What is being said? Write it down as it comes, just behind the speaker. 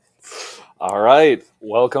All right,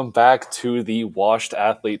 welcome back to the Washed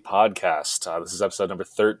Athlete Podcast. This is episode number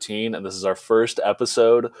 13, and this is our first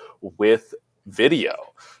episode with video.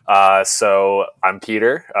 So I'm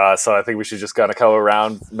Peter, so I think we should just kind of go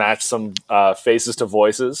around, match some faces to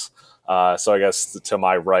voices. So I guess to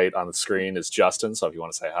my right on the screen is Justin, so if you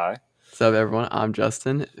want to say hi. What's up, everyone? I'm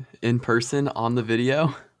Justin, in person on the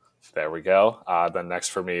video. There we go. Then next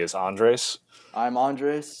for me is Andres. I'm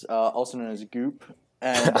Andres, also known as Goop.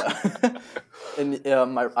 And,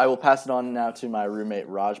 I will pass it on now to my roommate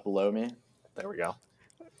Raj below me. There we go.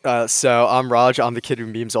 So I'm Raj. I'm the kid who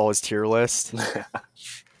memes all his tier list.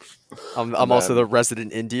 I'm also the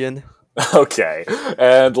resident Indian. Okay.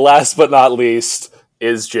 And last but not least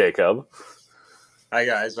is Jacob. Hi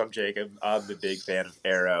guys, I'm Jacob. I'm the big fan of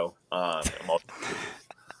Arrow.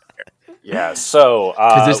 Yeah, so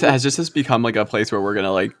has this become like a place where we're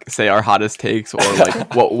gonna like say our hottest takes or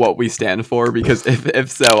like what we stand for? Because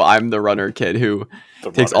if so, I'm the runner kid who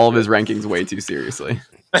takes all of his rankings way too seriously.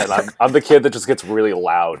 And I'm the kid that just gets really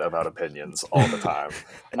loud about opinions all the time.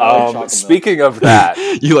 Speaking of that,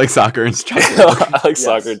 you like soccer and chocolate. I like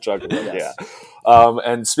soccer and chocolate. Yes. Yeah.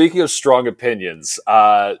 And speaking of strong opinions,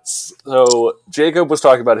 so Jacob was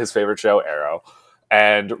talking about his favorite show, Arrow.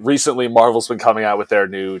 And recently, Marvel's been coming out with their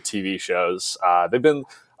new TV shows. They've been,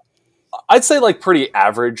 I'd say, like pretty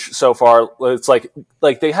average so far. It's like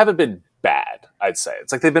they haven't been bad. I'd say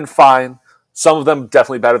it's like they've been fine. Some of them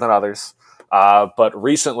definitely better than others. But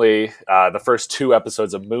recently, the first 2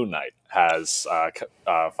 episodes of Moon Knight has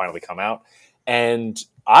finally come out, and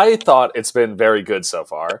I thought it's been very good so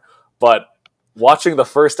far. But watching the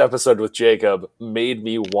first episode with Jacob made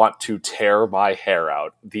me want to tear my hair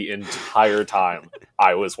out the entire time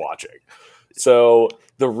I was watching. So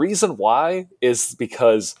the reason why is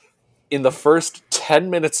because in the first 10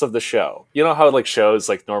 minutes of the show, you know how like shows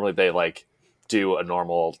like normally they like do a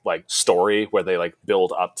normal like story where they like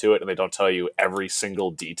build up to it and they don't tell you every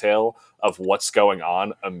single detail of what's going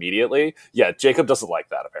on immediately. Yeah, Jacob doesn't like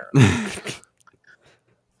that apparently.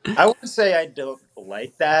 I wouldn't say I don't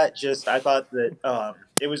like that. Just I thought that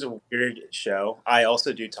it was a weird show. I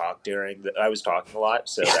also do talk I was talking a lot,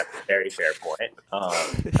 so that's a very fair point.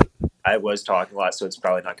 I was talking a lot, so it's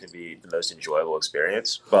probably not going to be the most enjoyable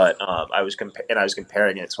experience. But I was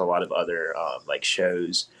comparing it to a lot of other like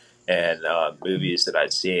shows and movies that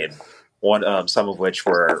I'd seen. Some of which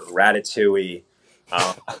were Ratatouille.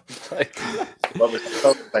 What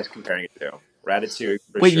was I comparing it to? Ratatouille.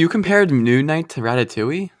 Wait, you compared Moon Knight to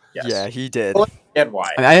Ratatouille? Yes. Yeah, he did. And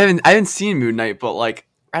why? I haven't seen Moon Knight, but like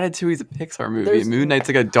Ratatouille's a Pixar movie. Moon Knight's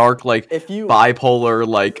like a dark, like bipolar,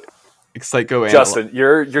 like psycho. Justin,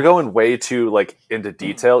 you're going way too like into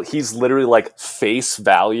detail. He's literally like face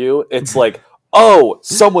value. It's like, oh,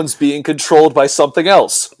 someone's being controlled by something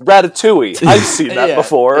else. Ratatouille. I've seen that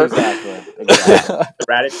before. Exactly.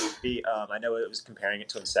 Ratatouille. I know it was comparing it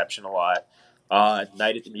to Inception a lot.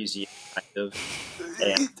 Night at the Museum, kind of.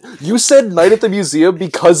 And you said Night at the Museum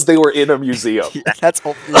because they were in a museum. That's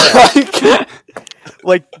all. Yeah.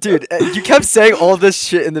 Like, dude, you kept saying all this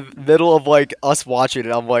shit in the middle of like us watching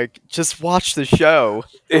it. I'm like, just watch the show.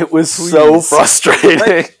 It was so frustrating.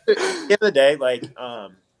 Like, at the end of the day, like,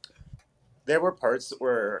 there were parts that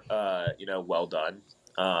were, well done.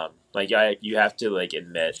 You have to like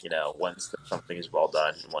admit, once something is well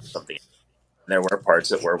done and once something. There were parts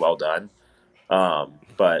that were well done.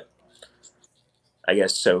 But I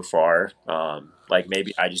guess so far,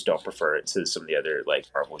 maybe I just don't prefer it to some of the other like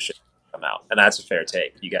Marvel shit come out, and that's a fair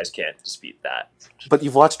take. You guys can't dispute that. But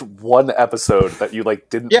you've watched one episode that you like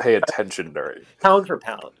didn't pay attention during. Pound for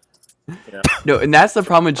pound. No, and that's the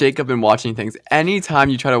problem with Jacob and watching things. Anytime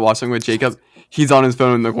you try to watch something with Jacob, he's on his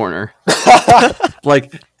phone in the corner.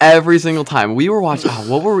 Like every single time. We were watching.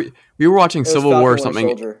 What were we? We were watching Civil War or something.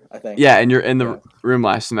 Soldier, I think. Yeah, and you're in the room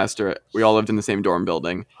last semester. We all lived in the same dorm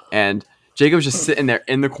building, and Jacob's just sitting there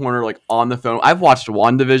in the corner, like on the phone. I've watched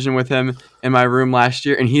WandaVision with him in my room last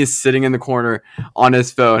year, and he is sitting in the corner on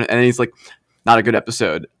his phone, and he's like, "Not a good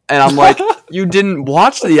episode." And I'm like, "You didn't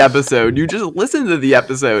watch the episode. You just listened to the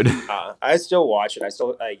episode." I still watch it. I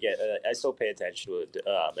still pay attention to it.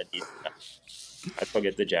 I still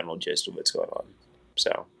get the general gist of what's going on.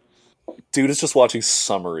 So. Dude is just watching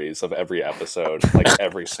summaries of every episode, like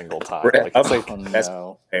every single time. Like, it's like, that's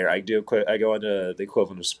fair. I go into the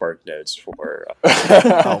equivalent of Spark Notes for.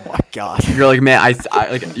 Oh my god! You're like, man, I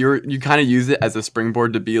like you kind of use it as a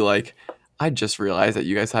springboard to be like, I just realized that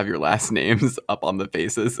you guys have your last names up on the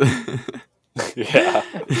faces. Yeah.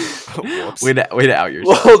 way to out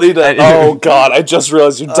yourself. Oh god, I just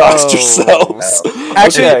realized you doxed yourselves. No.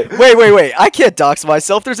 Actually, wait. I can't dox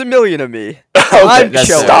myself. There's a million of me. Okay,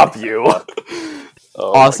 stop you.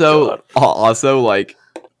 Oh my God. Also, like,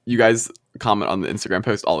 you guys comment on the Instagram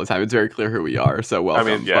post all the time. It's very clear who we are. So I welcome.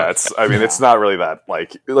 mean, yeah, but- it's not really that,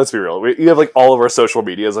 like, let's be real. You have like all of our social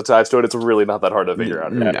medias attached to it. It's really not that hard to figure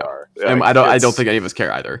out who we No. are. and Like, I don't it's- think any of us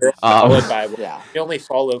care either. Followed by Yeah. we only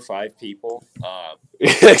follow 5 people.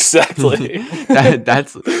 exactly.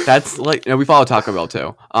 That's like, we follow Taco Bell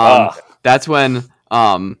too. That's when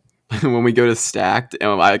when we go to Stacked and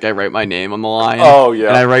I write my name on the line. Oh yeah.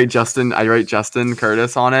 And I write Justin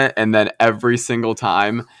Curtis on it, and then every single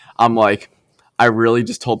time I'm like, I really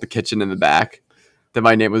just told the kitchen in the back that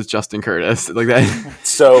my name was Justin Curtis, like that.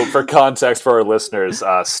 So, for context for our listeners,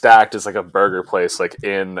 Stacked is like a burger place like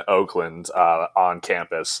in Oakland on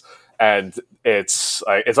campus, and it's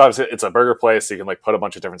obviously it's a burger place. So you can like put a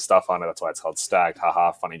bunch of different stuff on it. That's why it's called Stacked.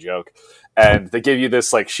 Haha, funny joke. And they give you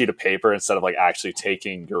this like sheet of paper instead of like actually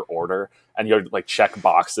taking your order, and you like check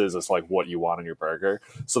boxes as like what you want on your burger.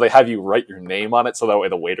 So they have you write your name on it, so that way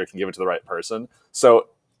the waiter can give it to the right person. So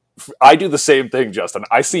I do the same thing, Justin.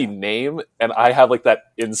 I see name, and I have like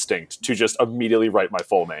that instinct to just immediately write my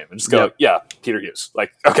full name and just go, Yep. yeah, Peter Hughes.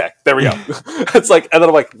 Like, okay, there we go. It's like, and then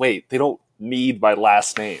I'm like, wait, they don't need my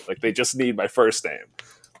last name. Like, they just need my first name.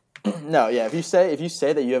 No, yeah. If you say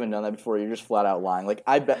that you haven't done that before, you're just flat out lying. Like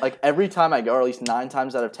I bet, like every time I go, or at least 9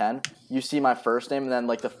 times out of 10, you see my first name and then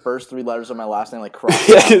like the first 3 letters of my last name like cross. out.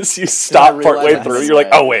 Yes, you stop realize partway I through. missed You're like,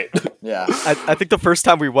 it. oh wait. Yeah. I think the first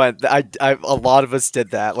time we went, a lot of us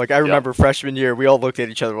did that. Like I remember freshman year, we all looked at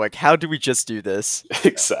each other like, "How do we just do this?"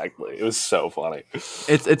 Exactly. It was so funny.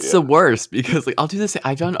 It's the worst because like I'll do this.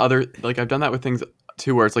 I've done that with things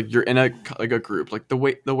too, where it's like you're in a group, like the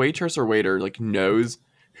waitress or waiter like knows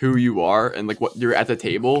who you are and like what you're at the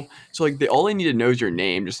table. So like all they need to know is your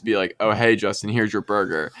name, just to be like, oh hey Justin, here's your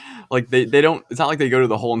burger. Like they don't. It's not like they go to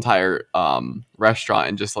the whole entire restaurant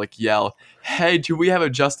and just like yell, hey, do we have a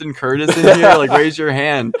Justin Curtis in here? Like raise your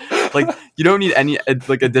hand. Like you don't need any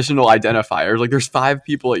like additional identifiers. Like there's 5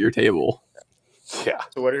 people at your table. Yeah.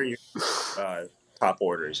 So what are your top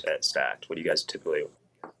orders at Stacked? What do you guys typically?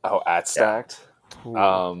 Oh, at Stacked?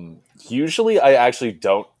 Usually I actually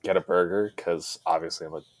don't get a burger because obviously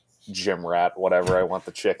I'm a gym rat, whatever. I want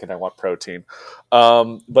the chicken, I want protein.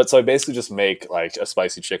 But so I basically just make like a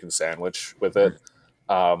spicy chicken sandwich with it.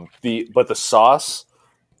 But the sauce,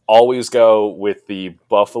 always go with the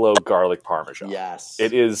buffalo garlic parmesan. Yes.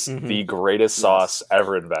 It is the greatest sauce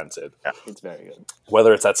ever invented. It's very good.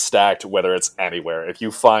 Whether it's at Stacked, whether it's anywhere, if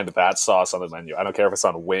you find that sauce on the menu, I don't care if it's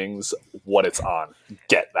on wings, what it's on,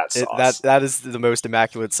 get that sauce. That is the most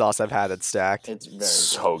immaculate sauce I've had at Stacked. It's very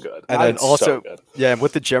so good. And then It's also, so good. yeah,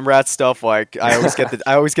 with the gym rat stuff, like I always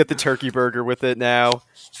get the turkey burger with it now.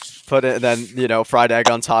 Put it, and then fried egg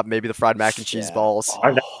on top, maybe the fried mac and cheese Yeah. balls.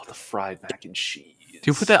 Oh, the fried mac and cheese. Do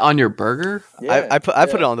you put that on your burger? Yeah, I put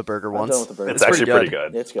it on the burger I've done once. with the burger. It's actually pretty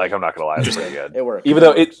good. It's good. Like, I'm not gonna lie, it's pretty good. It works. Even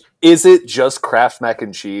though is it just Kraft mac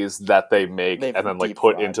and cheese that they make They and then like deep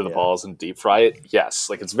put fry it, into the yeah. balls and deep fry it? Yes,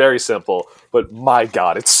 like it's very simple, but my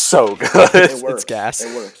god, it's so good. It works. gas.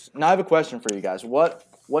 It works. Now I have a question for you guys.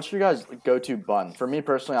 What's your guys' go-to bun? For me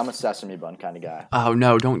personally, I'm a sesame bun kind of guy. Oh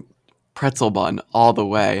no, don't pretzel bun all the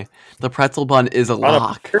way. The pretzel bun is a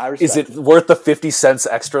lock. I respect Is it worth the 50 cents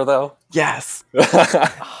extra though? Yes.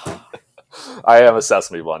 I am a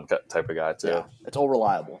sesame bun type of guy too. Yeah, it's all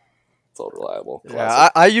reliable. It's all reliable. Yeah,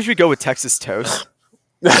 I usually go with Texas toast.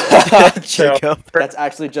 Jacob. That's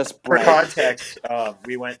actually just For bread. context,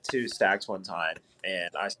 we went to Stack's one time, and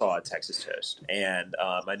I saw a Texas toast. And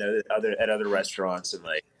I know that at other restaurants and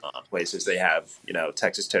like places they have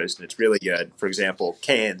Texas toast, and it's really good. For example,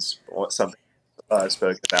 Canes, something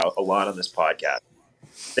spoken about a lot on this podcast.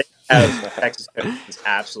 They have Texas toast. It's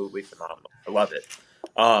absolutely phenomenal. I love it.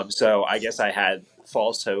 So I guess I had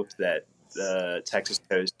false hope that the Texas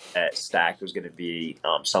toast at Stacked was going to be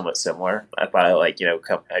somewhat similar. I thought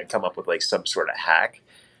I'd come up with like some sort of hack,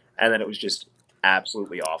 and then it was just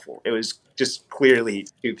absolutely awful. It was just clearly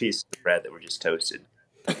 2 pieces of bread that were just toasted.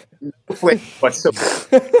 It's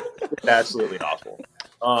absolutely awful.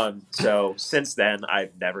 So since then,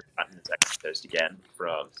 I've never gotten a Texas toast again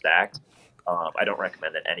from Stacked. I don't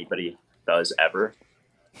recommend that anybody does ever.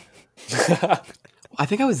 I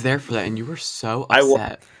think I was there for that, and you were so I wa-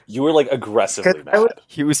 upset. You were like aggressively I was mad.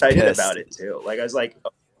 He was excited pissed. about it too. Like I was like, oh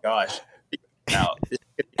my gosh, out.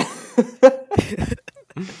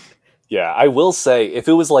 Yeah, I will say if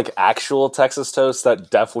it was like actual Texas toast, that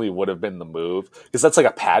definitely would have been the move because that's like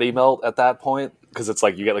a patty melt at that point. Because it's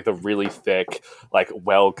like you get like the really thick,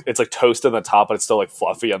 it's like toast on the top, but it's still like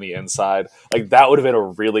fluffy on the inside. Like that would have been a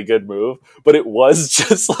really good move, but it was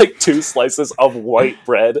just like 2 slices of white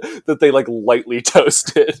bread that they like lightly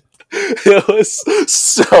toasted. It was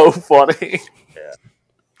so funny.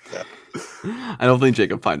 I don't think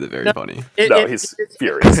Jacob finds it very funny. He's furious.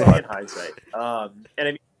 It's funny in hindsight. And I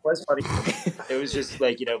mean, it was funny. It was just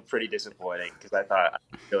like, pretty disappointing because I thought I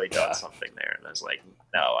really done something there, and I was like,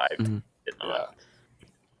 no, I did not.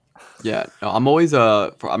 Yeah, no, I'm always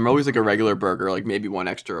like a regular burger, like maybe one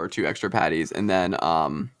extra or two extra patties, and then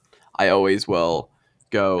I always will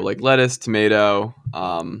go like lettuce, tomato,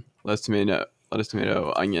 onions,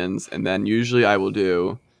 and then usually I will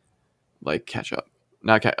do like ketchup.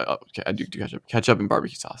 Not I do ketchup and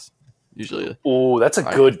barbecue sauce. Usually. Oh, that's a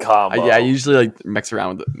good combo. I usually like mess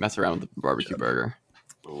around with the barbecue burger.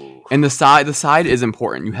 Ooh. And the side is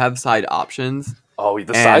important. You have side options. Oh,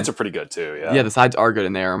 the sides are pretty good too. Yeah. Yeah, the sides are good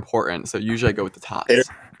and they are important. So usually I go with the tots.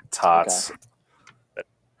 Tots. Okay.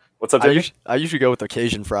 What's up, Jake? I usually go with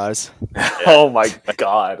occasion fries. Oh my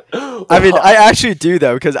god. I mean, I actually do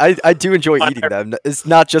though because I do enjoy eating them. It's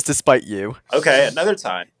not just to spite you. Okay, another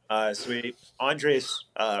time. Sweet Andres.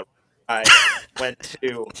 I went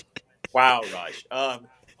to. Wow, Raj.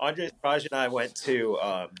 Raj and I went to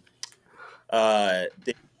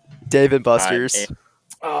Dave and Buster's.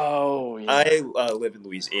 Oh, yeah. I live in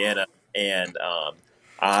Louisiana, and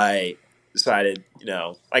I decided,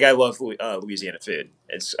 I love Louisiana food.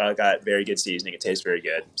 It's got very good seasoning. It tastes very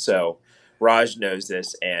good. So Raj knows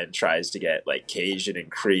this and tries to get like Cajun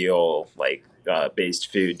and Creole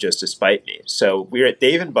based food just to spite me. So we were at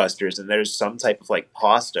Dave and Buster's, and there's some type of like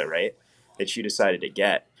pasta, right, that you decided to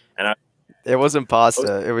get, and it wasn't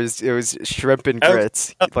pasta. It was shrimp and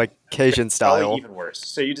grits, like Cajun style. Even worse.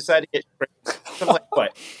 So you decided to get some like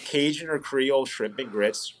what, Cajun or Creole shrimp and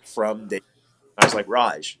grits from Dave. I was like,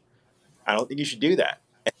 Raj, I don't think you should do that.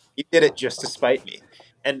 And you did it just to spite me.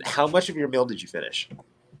 And how much of your meal did you finish?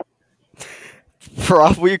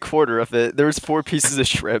 Probably a quarter of it. There was 4 pieces of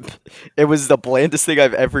shrimp. It was the blandest thing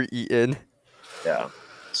I've ever eaten. Yeah.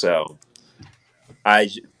 So I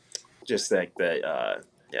just think that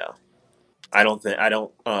I don't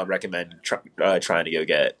recommend trying to go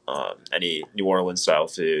get any New Orleans style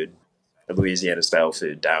food or Louisiana style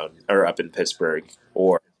food down or up in Pittsburgh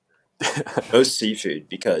or most seafood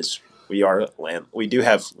because we do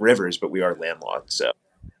have rivers, but we are landlocked. So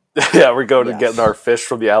yeah, we're going to getting our fish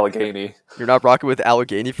from the Allegheny. You're not rocking with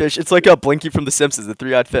Allegheny fish? It's like a Blinky from The Simpsons, the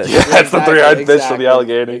 3-eyed fish. Yeah, that's the 3-eyed fish from the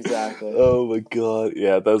Allegheny. Exactly. Oh my god.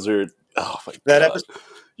 Yeah, those are. Oh my god. That episode.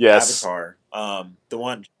 Yes. Avatar. The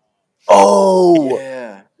one. Oh.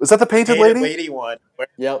 Yeah. Was that the painted lady? One.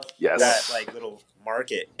 Yep. Yes. That little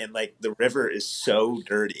market and the river is so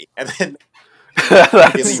dirty, and then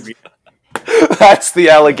that's the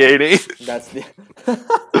Allegheny. That's the.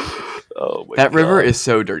 Oh my that god. river is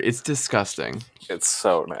so dirty. It's disgusting. It's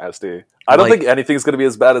so nasty. I don't think anything's going to be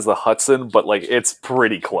as bad as the Hudson, but it's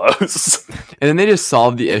pretty close. And then they just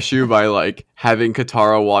solved the issue by having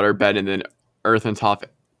Katara water bed and then earth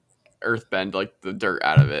bend the dirt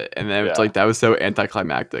out of it. And then it's that was so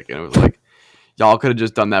anticlimactic. And it was y'all could have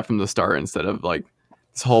just done that from the start instead of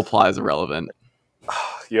this whole plot is irrelevant.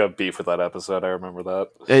 You have beef with that episode. I remember that.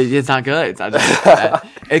 It's not good. It's not just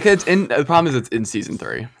the problem is it's in season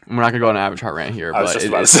 3. We're not gonna go on an Avatar rant here, but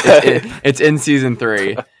it's in season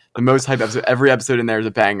 3. The most hype episode. Every episode in there is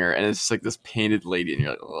a banger, and it's just this painted lady, and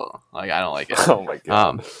you're oh, I don't like it. Oh my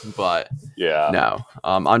god. But yeah. No.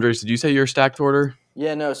 Andres, did you say your stacked order?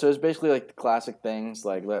 Yeah, no. So it's basically the classic things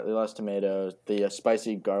like less tomatoes, the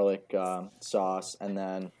spicy garlic sauce, and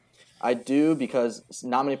then I do because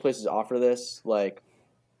not many places offer this.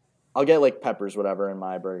 I'll get peppers, whatever, in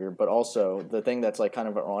my burger. But also the thing that's kind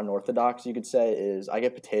of unorthodox, you could say, is I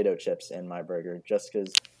get potato chips in my burger just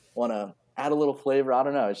because I want to add a little flavor. I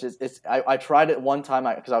don't know. I tried it one time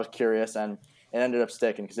because I was curious and it ended up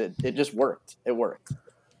sticking because it just worked. It worked.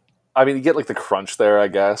 I mean, you get the crunch there, I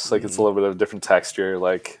guess. It's a little bit of a different texture.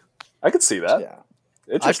 I could see that. Yeah.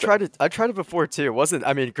 I tried it before too. It wasn't.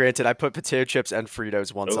 I mean, granted, I put potato chips and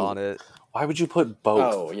Fritos once on it. Why would you put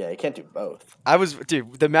both? Oh yeah, you can't do both. The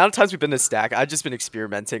amount of times we've been to Stack, I've just been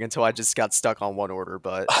experimenting until I just got stuck on one order.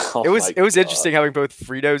 But Oh it was my God. interesting having both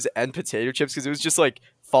Fritos and potato chips because it was just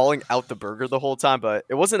falling out the burger the whole time. But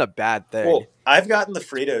it wasn't a bad thing. Well, I've gotten the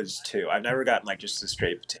Fritos too. I've never gotten just the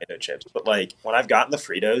straight potato chips. But when I've gotten the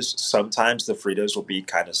Fritos, sometimes the Fritos will be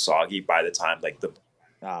kind of soggy by the time the.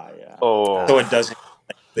 Yeah. Oh. So it doesn't.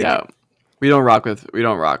 Yeah. We don't rock with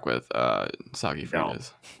soggy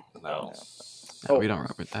Fritos. No. No, we don't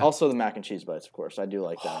rock with that. Also the mac and cheese bites, of course. I do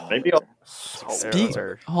like that. Maybe Hold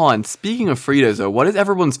on. Speaking of Fritos, though, what is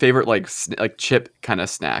everyone's favorite chip kind of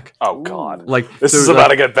snack? Oh God. This is about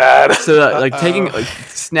to get bad. So taking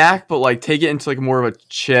snack, but take it into more of a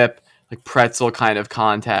chip, pretzel kind of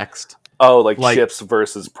context. Oh, chips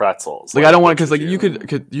versus pretzels. I don't want because you could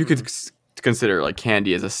consider like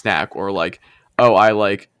candy as a snack, or like, oh, I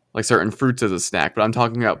like certain fruits as a snack. But I'm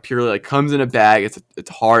talking about purely like comes in a bag. It's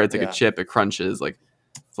hard. It's like a chip. It crunches. Like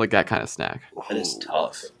it's like that kind of snack. That is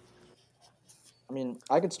tough. I mean,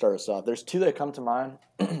 I could start us off. There's two that come to mind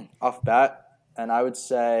off bat, and I would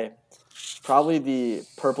say probably the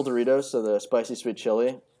purple Doritos, so the spicy sweet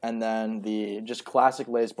chili, and then the just classic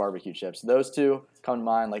Lay's barbecue chips. Those two come to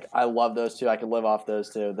mind. Like, I love those two. I could live off those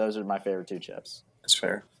two. Those are my favorite two chips. That's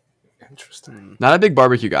fair. Interesting. Not a big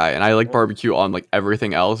barbecue guy, and I like barbecue on like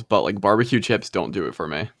everything else, but like barbecue chips don't do it for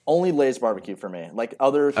me. Only Lay's barbecue for me. Like,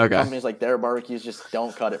 other companies, like their barbecues just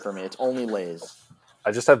don't cut it for me. It's only Lay's.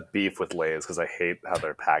 I just have beef with Lay's because I hate how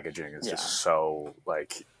their packaging is just so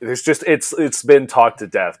like it's been talked to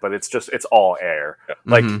death, but it's all air,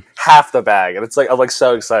 like half the bag, and it's like I'm like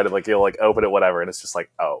so excited, like you'll like open it whatever, and it's just like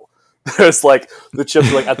oh, there's like the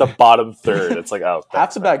chips are like at the bottom third. It's like oh,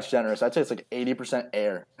 half the bag's generous. I'd say it's like 80%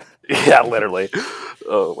 air. Yeah, literally.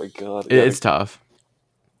 Oh my god, It's tough.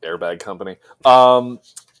 Airbag company.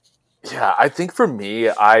 Yeah, I think for me,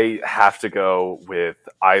 I have to go with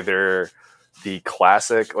either the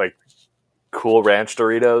classic, like, Cool Ranch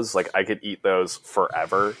Doritos. Like, I could eat those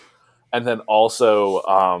forever. And then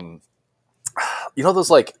also, you know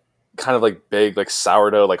those, like, kind of, like, big, like,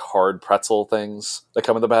 sourdough, like, hard pretzel things that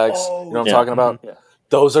come in the bags? You know what I'm talking about? Yeah.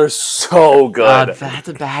 Those are so good. That's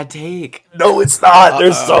a bad take. No, it's not.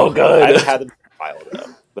 They're so good. I've had them for a while,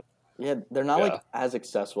 though. Yeah, they're not, like, as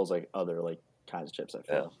accessible as, like, other, like, kinds of chips, I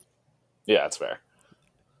feel. Yeah, it's fair.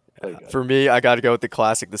 For me, I got to go with the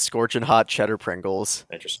classic, the scorching hot cheddar Pringles.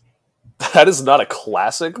 Interesting. That is not a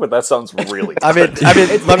classic, but that sounds really good. I mean,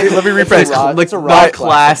 let me rephrase. It's a Not Raj classic.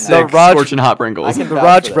 classic. The Raj- Scorching hot Pringles. I can The vouch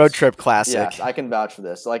Raj for road this. trip classic. Yes, I can vouch for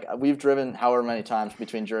this. Like, we've driven however many times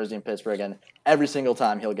between Jersey and Pittsburgh, and every single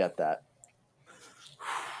time he'll get that.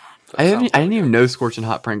 I didn't even know scorching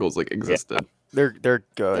hot Pringles like existed. They're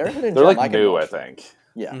good. They're like new, I think.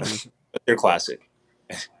 Yeah. They're classic.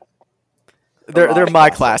 They're my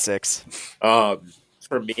classics.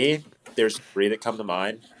 For me, there's three that come to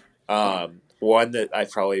mind. One that I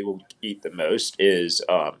probably will eat the most is,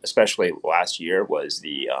 especially last year, was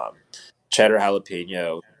the cheddar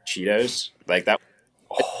jalapeno Cheetos. Like that.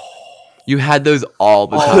 You had those all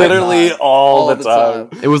the time. Literally all the time.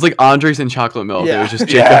 It was like Andres and chocolate milk. Yeah. It was just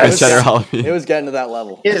Yeah, Jacob it and was- cheddar jalapeno. It was getting to that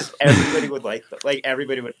level. Yes, everybody would like them. Like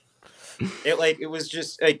everybody would. It was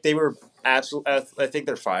just like they were absolute. I think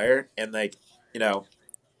they're fire, and like you know,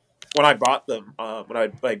 when I bought them, when I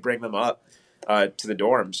like bring them up to the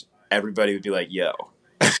dorms, everybody would be like, "Yo,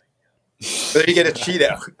 let me get a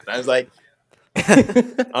Cheeto." And I was like,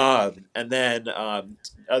 and then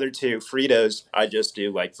other two Fritos. I just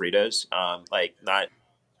do like Fritos. Like not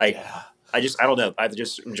like I don't know. I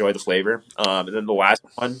just enjoy the flavor. And then the last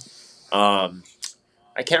one.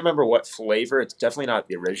 I can't remember what flavor. It's definitely not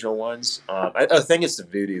the original ones. I think it's the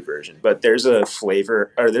Voodoo version, but there's a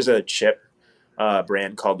flavor or there's a chip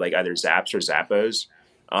brand called like either Zaps or Zappos,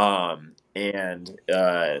 and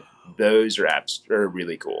those are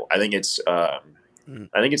really cool. I think it's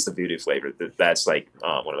the Voodoo flavor. That's like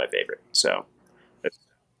one of my favorite. So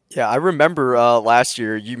Yeah, I remember last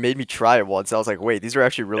year you made me try it once. I was like, wait, these are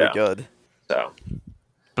actually really good. so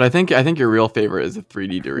But I think your real favorite is the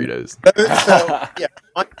 3D Doritos. so yeah.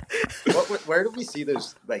 Where did we see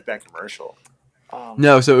those like that commercial?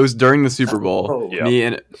 No, so it was during the Super Bowl. Oh, yeah.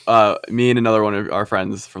 Me and another one of our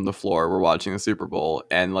friends from the floor were watching the Super Bowl,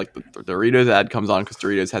 and like the Doritos ad comes on because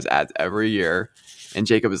Doritos has ads every year, and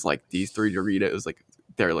Jacob is like, these 3 Doritos, like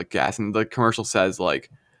they're like gas, and the commercial says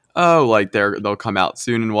like, oh, like they'll come out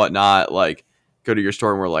soon and whatnot. Like, go to your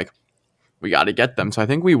store, and we're like, we got to get them. So I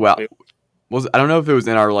think I don't know if it was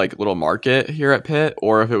in our like little market here at Pitt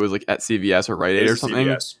or if it was like at CVS or Rite Aid or something.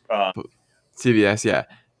 CVS. CVS, yeah.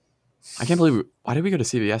 I can't believe why did we go to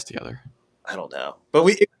CVS together? I don't know, but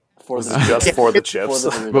we For This is just for the chips. For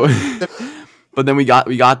the Doritos. But then we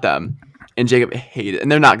got them, and Jacob hated it.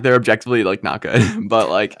 And they're objectively like not good, but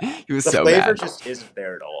like he was the so flavor mad. just isn't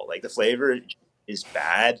there at all. Like the flavor is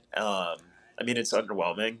bad. I mean, it's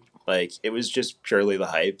underwhelming. Like it was just purely the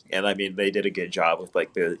hype, and I mean, they did a good job with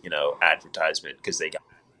like the advertisement because they got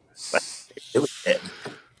it was it.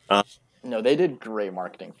 No, they did great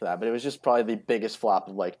marketing for that, but it was just probably the biggest flop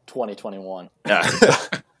of like 2021. Yeah.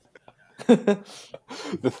 The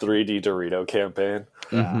 3D Dorito campaign.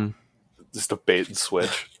 Mhm. Just a bait and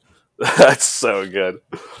switch. That's so good.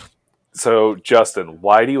 So, Justin,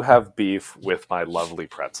 why do you have beef with my lovely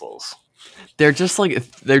pretzels? They're just like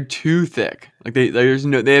they're too thick. Like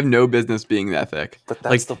they have no business being that thick. But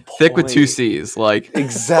Like that's the thick with 2 point. C's. Like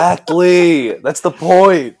Exactly. That's the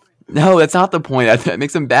point. No, that's not the point. That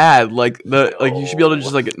makes them bad. Like you should be able to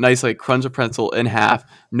just like nice like crunch a pretzel in half,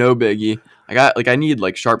 no biggie. I need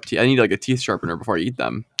like sharp teeth. I need like a teeth sharpener before I eat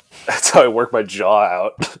them. That's how I work my jaw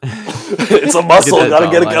out. It's a muscle. Gotta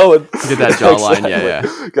get it going. Get that jawline.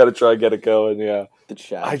 Yeah. Gotta try and get it going. Yeah. The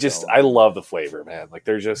chat. I love the flavor, man. Like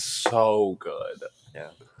they're just so good. Yeah.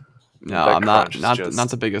 No, That I'm not crunch is not just- not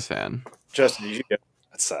the biggest fan. Justin, did you go?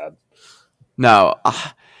 That's sad. No,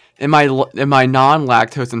 in my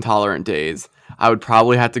non-lactose intolerant days, I would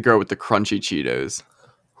probably have to go with the crunchy Cheetos.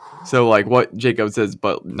 So like what Jacob says,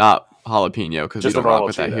 but not jalapeno because we Just the don't rock normal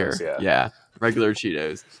with that Cheetos, here. yeah. Regular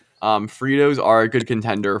Cheetos. Fritos are a good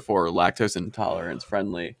contender for lactose intolerance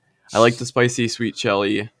friendly. I like the spicy sweet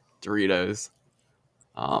chili Doritos.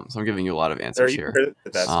 So I'm giving you a lot of Are answers you here. sure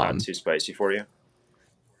that that's Um, not too spicy for you?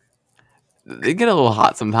 They get a little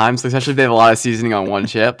hot sometimes, especially if they have a lot of seasoning on one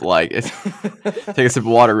chip. Like, take a sip of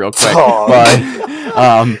water real quick. Oh.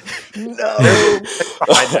 But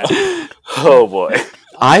Oh boy.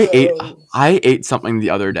 I ate something the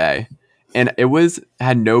other day, and it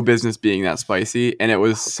had no business being that spicy, and it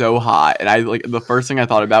was so hot. And the first thing I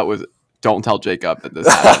thought about was, don't tell Jacob that this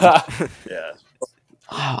happened. Yeah.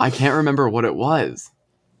 I can't remember what it was.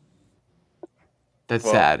 That's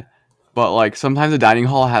Well- sad. But like sometimes the dining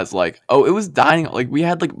hall has like, it was dining, like we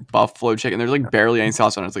had like buffalo chicken. There's like barely any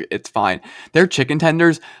sauce on it. It's like, it's fine. Their chicken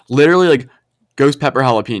tenders literally like ghost pepper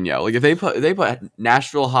jalapeno. Like if they put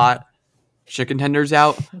Nashville hot chicken tenders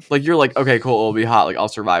out, like you're like, okay, cool, it'll be hot. Like I'll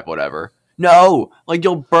survive whatever. No, like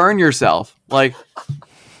you'll burn yourself. Like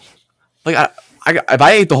if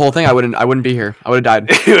I ate the whole thing, I wouldn't be here. I would have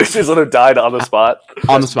died He just would have died on the spot.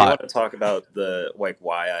 on the Justin, you spot. want to talk about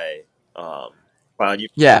why I found you?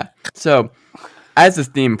 Yeah. So, as this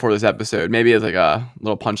theme for this episode, maybe as like a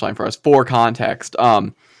little punchline for us, for context,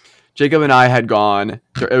 Jacob and I had gone.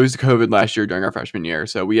 It was COVID last year during our freshman year,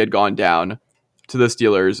 so we had gone down to the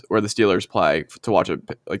Steelers where the Steelers play to watch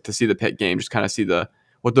to see the Pitt game, just kind of see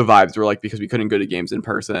what the vibes were like because we couldn't go to games in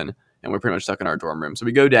person and we're pretty much stuck in our dorm room. So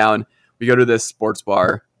we go down, we go to this sports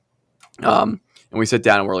bar, and we sit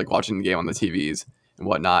down and we're like watching the game on the TVs and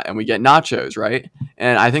whatnot, and we get nachos, right?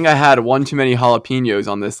 And I think I had one too many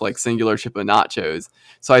jalapenos on this like singular chip of nachos,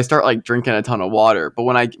 so I start like drinking a ton of water. But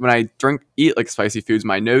when I eat like spicy foods,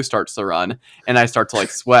 my nose starts to run and I start to like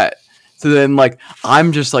sweat. So then like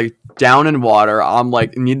I'm just like down in water. I'm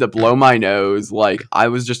like need to blow my nose. Like I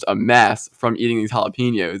was just a mess from eating these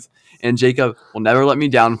jalapenos. And Jacob will never let me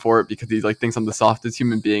down for it because he like thinks I'm the softest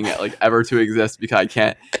human being like ever to exist because I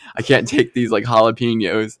can't take these like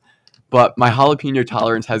jalapenos. But my jalapeno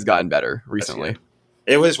tolerance has gotten better recently.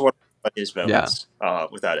 It was one of his moments,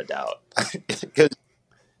 without a doubt. 'Cause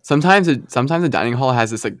Sometimes the dining hall has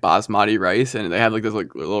this like basmati rice and they have like this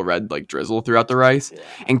like little red like drizzle throughout the rice. Yeah.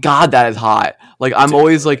 And God, that is hot. Like I'm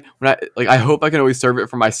always like I hope I can always serve it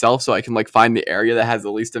for myself so I can like find the area that has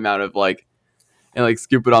the least amount of like and like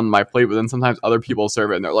scoop it on my plate. But then sometimes other people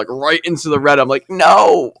serve it and they're like right into the red. I'm like,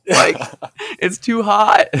 no, like it's too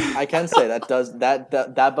hot. I can say that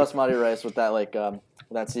basmati rice with that like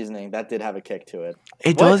that seasoning that did have a kick to it.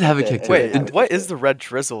 It What? does have a kick to Wait, it. What is the red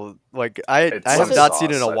drizzle? Like I It's have some not seen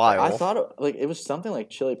it in sauce, a I while. I thought it was something like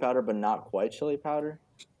chili powder, but not quite chili powder.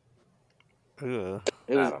 Ugh.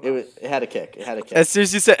 It had a kick. It had a kick. As soon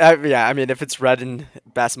as you said, yeah, I mean, if it's red and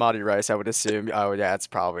basmati rice, I would assume. Oh yeah, it's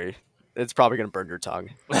probably gonna burn your tongue.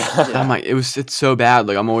 I'm like, it's so bad.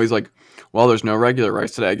 Like I'm always like, well, there's no regular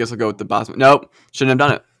rice today. I guess I'll go with the basmati. Nope, shouldn't have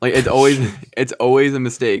done it. Like it's always a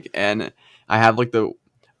mistake. And I have like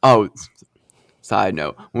side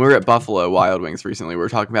note, when we were at Buffalo Wild Wings recently, we were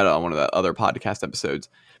talking about it on one of the other podcast episodes.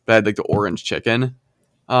 But I had like the orange chicken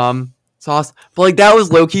sauce, but like that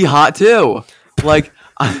was low key hot too. Like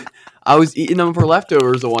I was eating them for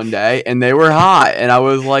leftovers the one day, and they were hot, and I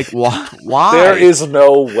was like, why? There is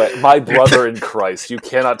no way. My brother in Christ, you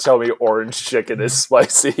cannot tell me orange chicken is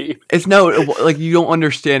spicy. It's like you don't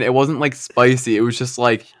understand. It wasn't like spicy. It was just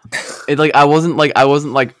like I wasn't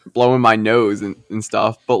like blowing my nose and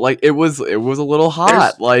stuff, but like it was a little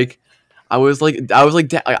hot. Like I was like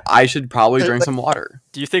I should probably drink some water.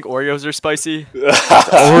 Do you think Oreos are spicy?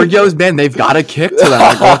 Oreos, man, they've got a kick to them.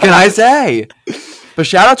 Like, what can I say? But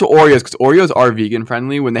shout out to Oreos because Oreos are vegan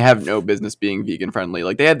friendly when they have no business being vegan friendly.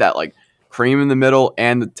 Like they had that like cream in the middle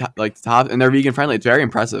and the top, and they're vegan friendly. It's very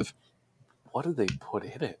impressive. What did they put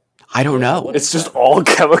in it? I don't know. What It's is just that? all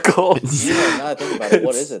chemicals. Yeah, now I think about it,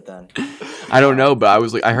 what is it then? I don't know, but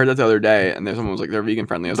I heard that the other day, and someone was like, they're vegan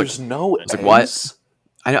friendly. I was There's like, no like, what? eggs?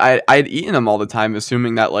 I'd eaten them all the time,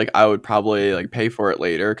 assuming that like I would probably like pay for it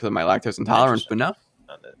later because of my lactose intolerance. But no,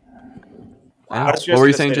 I I was just What were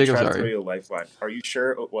you gonna saying, say to Jacob? try to throw Sorry. you a lifeline. Are you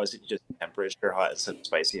sure it wasn't just temperature hot instead of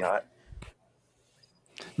spicy hot?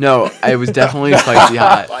 No, it was definitely spicy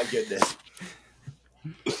hot. My goodness.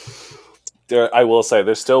 I will say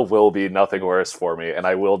there still will be nothing worse for me, and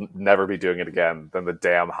I will never be doing it again than the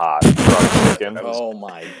damn hot fried chicken. Oh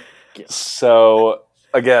my god. So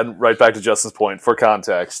again, right back to Justin's point. For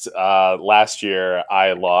context, last year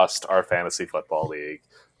I lost our fantasy football league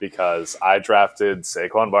because I drafted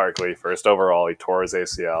Saquon Barkley first overall. He tore his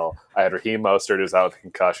ACL. I had Raheem Mostert who's out with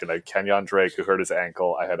concussion. I had Kenyon Drake who hurt his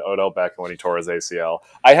ankle. I had Odell Beckham when he tore his ACL.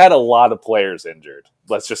 I had a lot of players injured.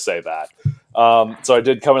 Let's just say that. So I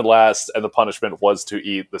did come in last, and the punishment was to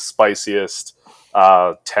eat the spiciest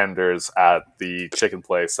tenders at the chicken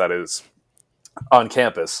place that is on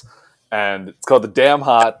campus. And it's called the Damn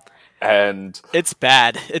Hot. And It's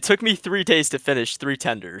bad. It took me 3 days to finish 3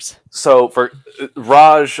 tenders. so for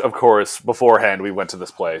Raj, of course, beforehand we went to this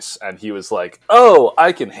place, and he was like, "Oh,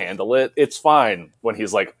 I can handle it. It's fine." When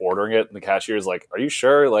he's like ordering it, and the cashier's like, "Are you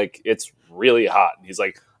sure? Like, it's really hot." And he's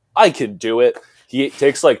like, "I can do it." He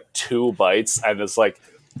takes like 2 bites and is like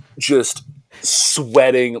just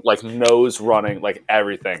sweating, like nose running, like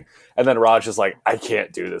everything. And then Raj is like, "I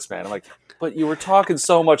can't do this, man." I'm like, "But you were talking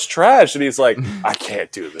so much trash." And he's like, "I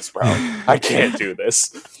can't do this, bro. I can't do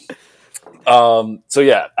this." So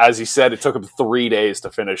yeah, as you said, it took him 3 days to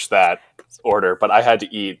finish that order, but I had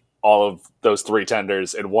to eat all of those 3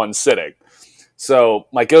 tenders in one sitting. So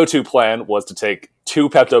my go-to plan was to take 2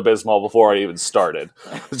 Pepto-Bismol before I even started,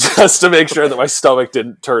 just to make sure that my stomach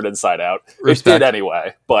didn't turn inside out. Respect. It did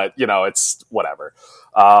anyway, but it's whatever.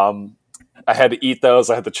 I had to eat those.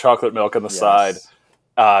 I had the chocolate milk on the side.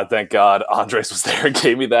 Thank God Andres was there and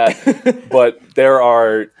gave me that. But there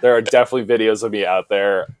are definitely videos of me out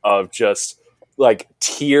there of just like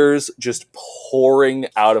tears just pouring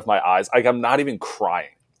out of my eyes. Like I'm not even crying.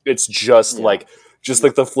 It's just like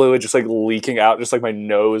the fluid just like leaking out, just like my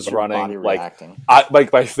nose Your running, body like reacting.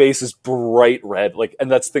 my face is bright red. Like, and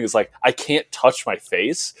that's the thing is like I can't touch my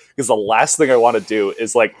face because the last thing I want to do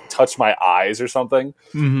is like touch my eyes or something.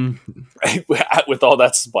 With all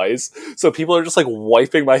that spice. So people are just like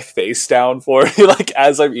wiping my face down for me like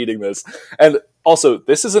as I'm eating this. And also,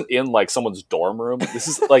 this isn't in like someone's dorm room. This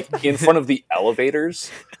is like in front of the elevators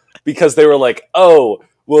because they were like, "Oh,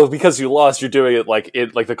 well, because you lost, you're doing it like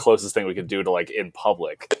the closest thing we could do to like in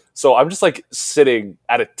public." So I'm just like sitting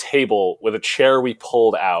at a table with a chair we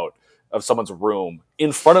pulled out of someone's room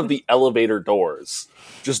in front of the elevator doors,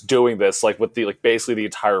 just doing this like with the like basically the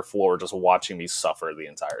entire floor just watching me suffer the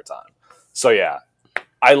entire time. So yeah,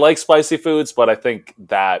 I like spicy foods, but I think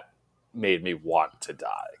that made me want to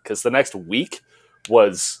die because the next week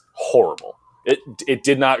was horrible. It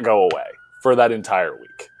did not go away for that entire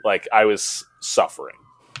week. Like I was suffering.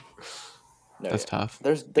 That's tough.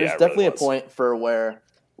 There's Yeah, it definitely really a point for where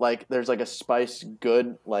like there's like a spice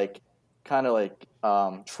good like kind of like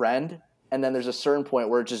trend, and then there's a certain point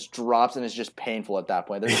where it just drops and it's just painful at that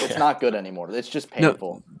point. It's not good anymore. It's just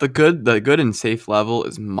painful. No, the good and safe level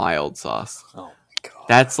is mild sauce. Oh my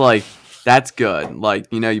God. That's good. Like,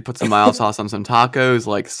 you put some mild sauce on some tacos,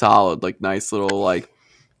 like solid, like nice little like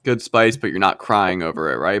good spice, but you're not crying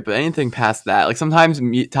over it, right? But anything past that, like sometimes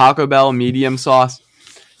Taco Bell medium sauce,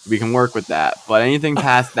 we can work with that. But anything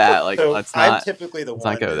past that, like So let's I'm not typically the let's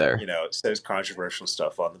one not go that there. says controversial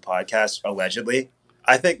stuff on the podcast. Allegedly,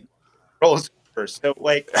 I think rolls first. So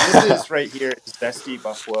like this is right here, zesty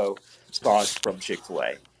buffalo sauce from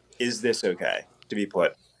Chick-fil-A. Is this okay to be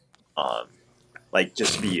put, like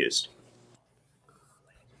just to be used?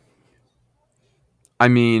 I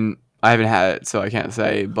mean, I haven't had it, so I can't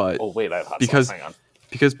say. But Oh wait, I have hot because sauce. Hang on.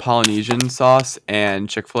 because Polynesian sauce and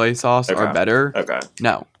Chick-fil-A sauce are Okay. better. Okay,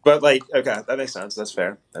 No, but like okay, that makes sense. That's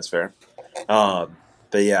fair. But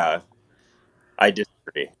yeah, I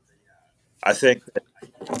disagree. I think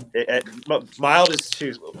that mild is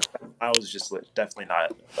too. Mild is just definitely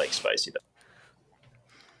not like spicy.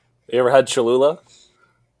 Though. You ever had Cholula?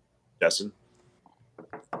 Justin,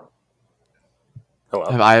 Hello.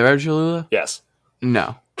 have I ever had Cholula? Yes.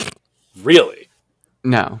 No, Really?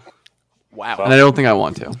 no, Wow. and I don't think I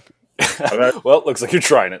want to. Well, looks like you're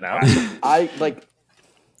trying it now. I like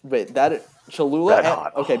wait that Cholula. Red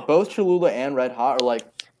Hot. Okay, both Cholula and Red Hot are like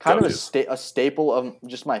kind of Go-tos. a staple of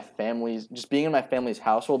just my family's, just being in my family's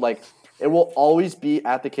household. Like it will always be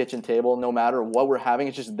at the kitchen table, no matter what we're having.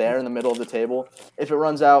 It's just there in the middle of the table. If it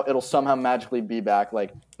runs out, it'll somehow magically be back.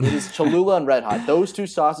 Like it is Cholula and Red Hot. Those 2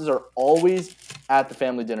 sauces are always at the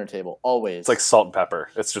family dinner table. Always. It's like salt and pepper.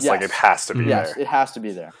 It's just like Yes. it has to be yes, there. it has to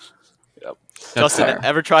be there. That's Justin, fair.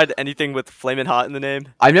 ever tried anything with flamin' hot in the name?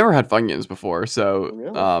 I've never had Funyuns before, so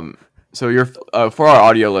Really? So you're for our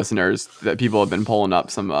audio listeners that people have been pulling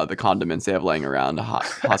up some of the condiments they have laying around hot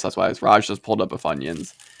sauce wise. Raj just pulled up a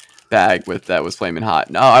Funyuns bag with that was flaming hot.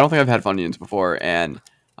 No, I don't think I've had Funyuns before, and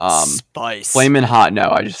Spice. flaming hot. No,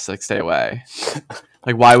 I just like stay away.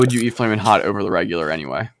 Like, why would you eat flaming hot over the regular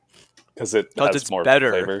anyway? Because it 'Cause has it's more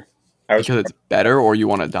better. flavor. Because it's better, or you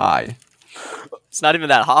want to die. It's not even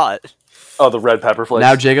that hot. Oh, the red pepper flakes.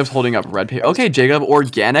 Now Jacob's holding up red paper. Okay, Jacob,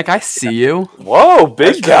 organic. I see you. Whoa,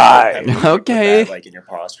 big guy. Okay. Put that, like in your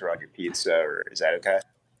pasta or on your pizza, or is that okay?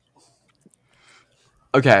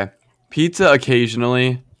 Okay, pizza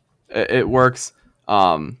occasionally it works.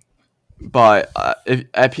 But if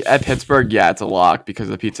at Pittsburgh, yeah, it's a lock because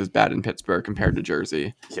the pizza's bad in Pittsburgh compared to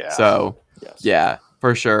Jersey. Yeah. So Yes. yeah,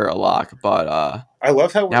 for sure a lock. But I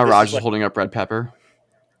love how now this Raj is is like, holding up red pepper.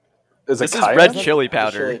 This is cayenne? red chili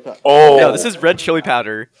powder. Oh, No, this is red chili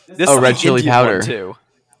powder. This Oh, is red the chili Indian powder. one, too.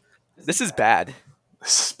 This is bad.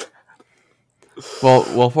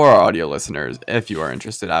 Well, for our audio listeners, if you are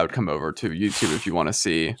interested, I would come over to YouTube if you want to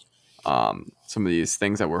see some of these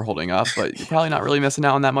things that we're holding up. But you're probably not really missing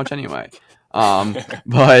out on that much anyway.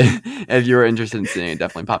 But if you're interested in seeing it,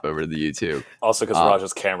 definitely pop over to the YouTube. Also, because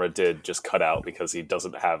Raj's camera did just cut out because he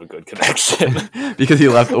doesn't have a good connection. Because he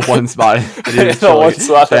left the one spot that, he was The one chilling,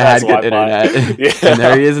 spot that has had good Wi-Fi. internet. Yeah. And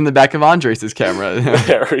there he is in the back of Andres' camera.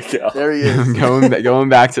 There we go. There he is. going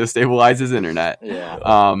back to stabilize his internet.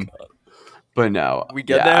 Yeah. But no, We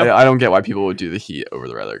get yeah, there? I don't get why people would do the heat over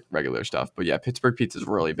the regular stuff. But yeah, Pittsburgh pizza is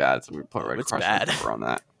really bad, so we put red It's crushed bad. pepper on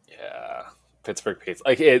that. Yeah, Pittsburgh pizza.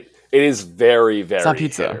 Like it is very, very. not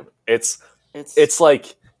pizza. It's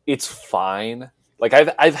like it's fine. Like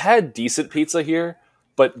I've had decent pizza here,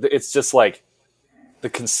 but it's just like the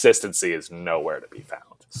consistency is nowhere to be found.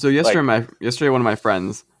 So yesterday, one of my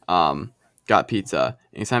friends got pizza,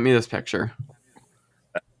 and he sent me this picture.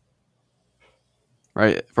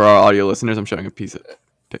 Right, for our audio listeners, I'm showing a pizza.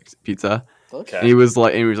 Okay. And he was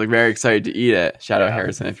like very excited to eat it. Shout out Yeah.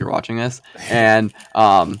 Harrison if you're watching this. And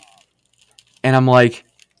I'm like,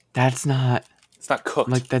 that's not. It's not cooked.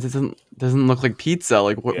 I'm like, that doesn't look like pizza.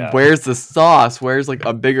 Like, Yeah. where's the sauce? Where's like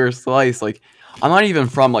a bigger slice? Like, I'm not even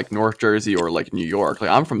from like North Jersey or like New York. Like,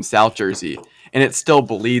 I'm from South Jersey, and it still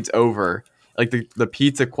bleeds over. Like the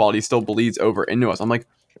pizza quality still bleeds over into us. I'm like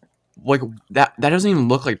that doesn't even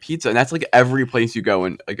look like pizza, and that's like every place you go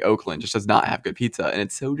in like Oakland just does not have good pizza, and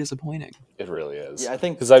it's so disappointing. It really is. Yeah, I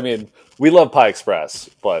think because I mean we love Pie Express,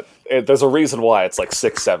 but there's a reason why it's like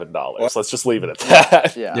 $6-7. Let's just leave it at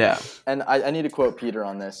that. yeah. And I need to quote Peter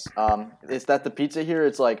on this. Is that the pizza here?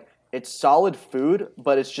 It's like it's solid food,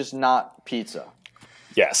 but it's just not pizza.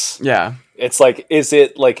 Yes. Yeah. It's like, is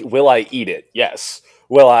it like, will I eat it? Yes.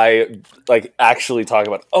 Will I like actually talk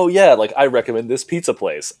about? Oh yeah, like I recommend this pizza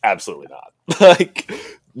place. Absolutely not. Like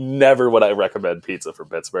never would I recommend pizza from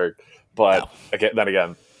Pittsburgh. But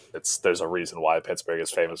again, there's a reason why Pittsburgh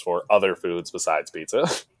is famous for other foods besides pizza.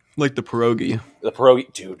 Like the pierogi. The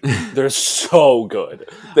pierogi, dude, they're so good.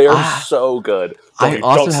 They are so good. I Don't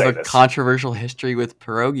also say have a this. controversial history with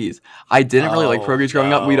pierogies. I didn't really like Oh, pierogies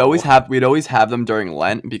growing up. We'd no. always have them during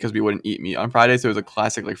Lent because we wouldn't eat meat on Friday, so it was a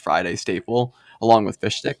classic like Friday staple along with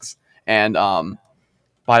fish sticks. And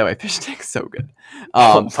by the way, fish sticks so good.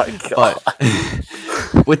 Oh my god!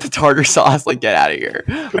 But with the tartar sauce, like get out of here.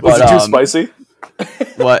 Was it too spicy?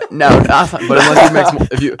 What? No, not, but unless you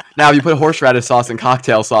mix, if you put horseradish sauce and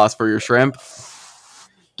cocktail sauce for your shrimp,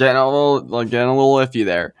 getting a little iffy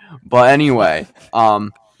there. But anyway,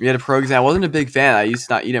 we had a pierogies. I wasn't a big fan. I used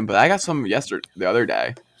to not eat them, but I got some the other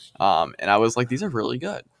day, and I was like, these are really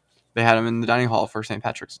good. They had them in the dining hall for St.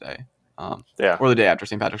 Patrick's Day, or the day after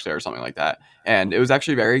St. Patrick's Day or something like that, and it was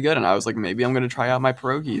actually very good. And I was like, maybe I'm gonna try out my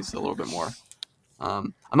pierogies a little bit more.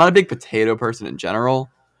 I'm not a big potato person in general.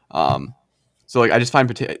 So like I just find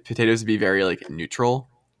potatoes to be very like neutral.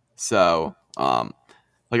 So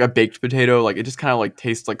like a baked potato, like it just kind of like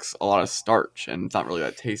tastes like a lot of starch and it's not really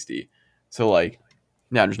that tasty. So like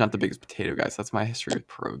yeah, I'm just not the biggest potato guy. So that's my history with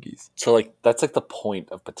pierogies. So like that's like the point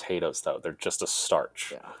of potatoes, though. They're just a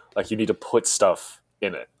starch. Yeah. Like you need to put stuff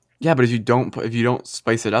in it. Yeah, but if you don't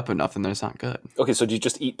spice it up enough, then it's not good. Okay, so do you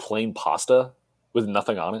just eat plain pasta with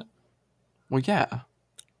nothing on it? Well, yeah,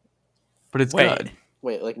 but it's Wait. good.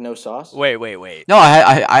 Wait, like no sauce? Wait. No,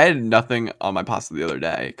 I had nothing on my pasta the other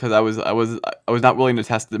day because I was not willing to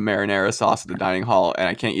test the marinara sauce at the dining hall, and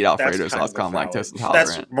I can't eat Alfredo That's sauce because I'm valid. lactose intolerant.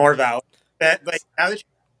 That's more valid. That like now that you said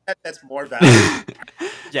that, that's more valid.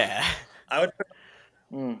 Yeah. I would.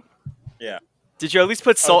 Mm. Yeah. Did you at least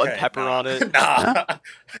put salt and Okay, pepper nah. on it? Nah.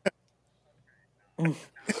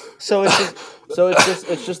 So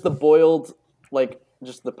it's just the boiled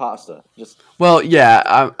just the pasta. Just Well,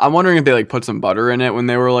 yeah, I'm wondering if they like put some butter in it when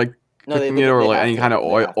they were like No, cooking it or they like have any to. kind of They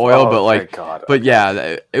oil, have to. oil Oh, but like, thank God. but Okay.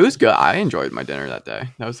 yeah, it was good. I enjoyed my dinner that day.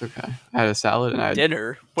 That was okay. I had a salad and I had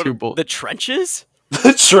Dinner? What, two bowls. the trenches?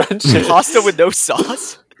 The trenches. Pasta with no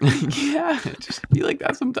sauce? Yeah, just be like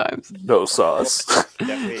that sometimes. No sauce.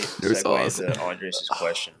 Definitely No segue sauce. into Andres'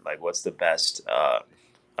 question. Like, what's the best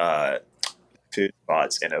food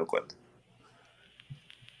spots in Oakland?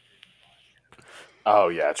 Oh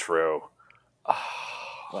yeah, true.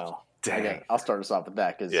 Well, Dang. I'll start us off with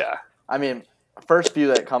that because Yeah. I mean, first few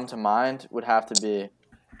that come to mind would have to be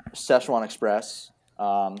Szechuan Express,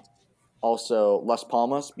 also Las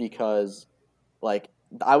Palmas because like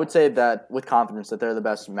I would say that with confidence that they're the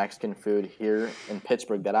best Mexican food here in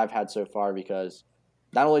Pittsburgh that I've had so far because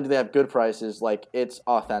not only do they have good prices, like it's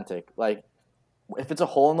authentic. Like if it's a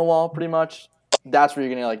hole in the wall, pretty much, that's where you're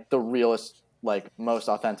gonna get like the realest, like most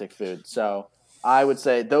authentic food. So I would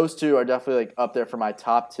say those two are definitely like up there for my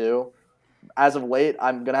top two. As of late,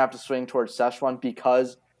 I'm gonna have to swing towards Szechuan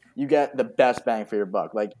because you get the best bang for your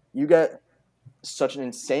buck. Like you get such an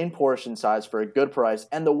insane portion size for a good price,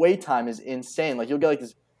 and the wait time is insane. Like you'll get like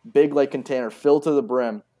this big like container filled to the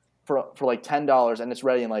brim for like $10, and it's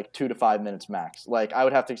ready in like 2 to 5 minutes max. Like I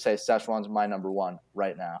would have to say Szechuan's my number one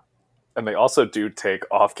right now. And they also do take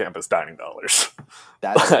off-campus dining dollars.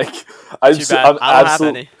 That's Like, I'm, Too bad. I'm, I don't have absol-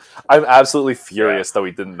 any. I'm absolutely furious that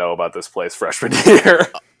we didn't know about this place freshman year.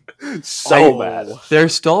 So mad. They're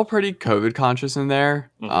still pretty COVID conscious in there.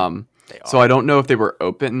 Mhm. So I don't know if they were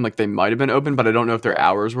open. Like they might have been open, but I don't know if their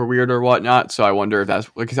hours were weird or whatnot. So I wonder if that's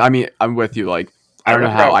because I mean I'm with you. Like I don't know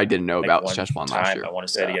remember how I didn't know Like about one Szechuan last time, year. I want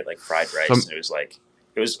to say to Yeah. get like fried rice, So- and it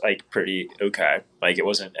was like pretty okay. Like it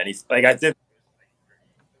wasn't any like I did.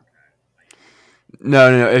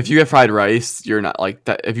 No. If you get fried rice, you're not like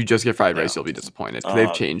that. If you just get fried No. rice, you'll be disappointed. 'Cause they've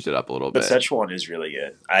Um, changed it up a little The bit. Szechuan is really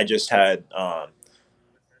good. I just had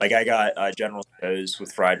like I got General Tso's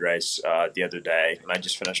with fried rice the other day, and I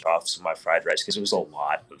just finished off some of my fried rice because it was a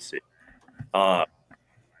lot of food.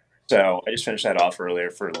 So I just finished that off earlier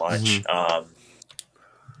for lunch.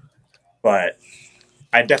 But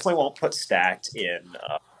I definitely won't put stacked in.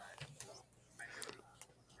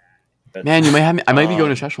 Man, you might have. I might be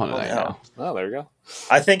going to Szechuan tonight no. now. Oh, there you go.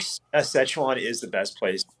 I think Szechuan is the best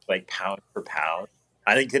place, like pound for pound.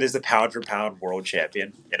 I think it is the pound for pound world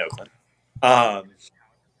champion in Oakland.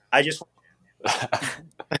 I just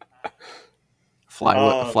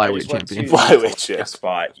Flyweight went champion. to Flyweight the champ.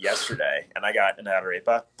 spot yesterday, and I got an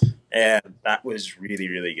arepa, and that was really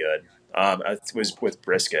really good. It was with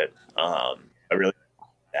brisket. I really liked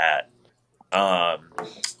that.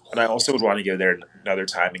 And I also would want to go there another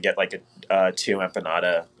time and get like a two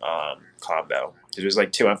empanada combo. It was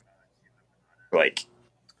like like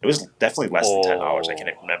it was definitely less than $10. I can't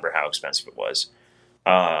remember how expensive it was.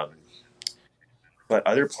 But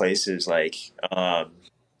other places like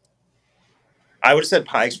I would have said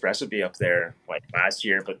Pie Express would be up there like last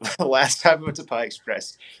year, but the last time I went to Pie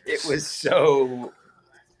Express, it was so.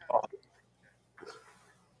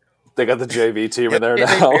 They got the JV team in there They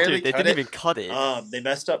now. barely Dude, they cut didn't it. even cut it. They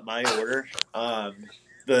messed up my order.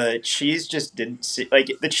 The cheese just didn't see like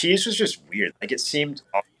the cheese was just weird. Like it seemed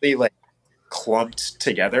awfully like clumped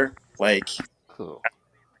together. Like Oh.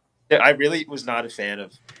 I really was not a fan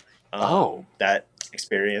of that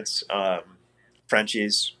experience.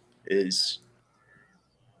 Frenchie's is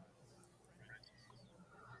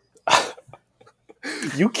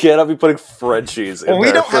You cannot be putting Frenchies in Well, we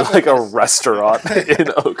there don't for have like a a- restaurant in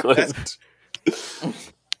Oakland.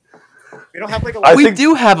 we don't have like a I We think-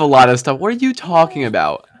 do have a lot of stuff. What are you talking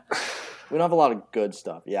about? We don't have a lot of good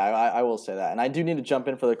stuff. Yeah, I will say that. And I do need to jump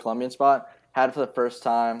in for the Colombian spot. Had it for the first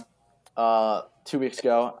time 2 weeks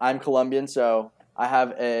ago. I'm Colombian, so I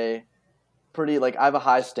have a I have a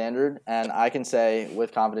high standard, and I can say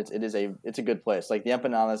with confidence it's a good place. Like the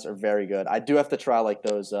empanadas are very good. I do have to try like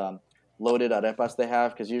those loaded arepas they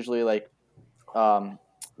have because usually we'll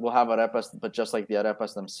have arepas, but just like the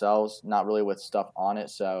arepas themselves, not really with stuff on it.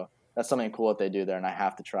 So that's something cool that they do there, and I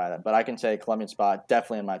have to try that. But I can say Colombian spot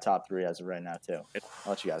definitely in my top 3 as of right now too.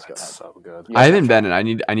 I'll let you guys go ahead. So good. You I guys haven't have been, and I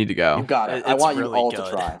need to You go. got it. I It's want you really all good.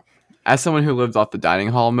 to try. As someone who lives off the dining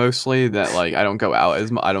hall mostly, that like I don't go out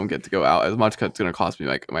as I don't get to go out as much because it's gonna cost me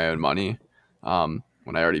like my own money.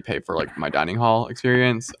 When I already pay for like my dining hall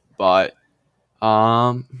experience, but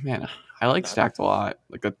man, I like stacked a lot.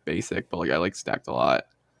 Like that's basic, but like I like stacked a lot.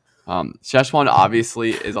 Szechuan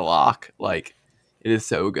obviously is a lock. Like it is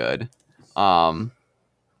so good. I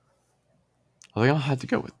think I'll have to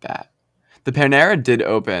go with that. The Panera did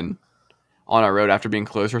open on our road after being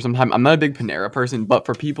closed for some time. I'm not a big Panera person, but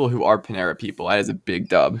for people who are Panera people, that is a big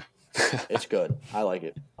dub. It's good. I like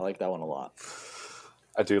it. I like that one a lot.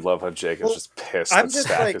 I do love how Jacob's Well, just pissed I'm that just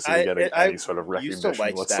Stack like isn't getting any sort of used to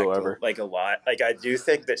recognition like Stack whatsoever. like a lot. Like I do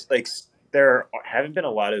think that like there haven't been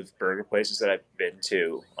a lot of burger places that I've been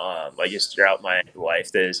to, like just throughout my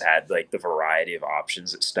life that has had like the variety of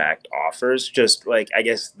options that Stacked offers. Just like I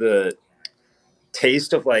guess the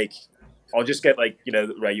taste of like I'll just get like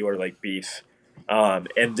the regular like beef,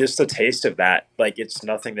 and just the taste of that like it's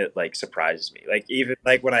nothing that like surprises me. Like even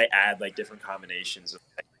like when I add like different combinations of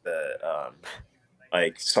like the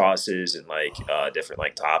like sauces and like different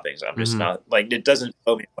like toppings. I'm just Mhm. not like it doesn't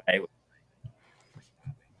blow me away.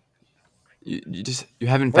 You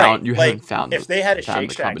haven't Right. found you Like haven't found if they had a found Shake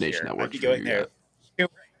the Shack combination here, that I'd works be for going you there. yet.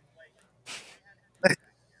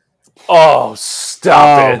 Oh,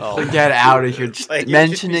 stop it! Oh. Get out of here! Just Like, it should be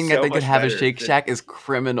mentioning that so they could much have a better Shake than- Shack is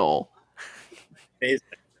criminal. Amazing.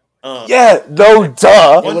 Yeah, no,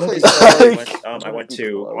 duh. One wouldn't place be that I close. I went Be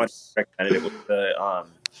to on close. recommended it was the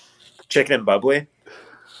chicken and bubbly.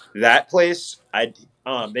 That place,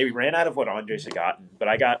 they ran out of what Andres had gotten, but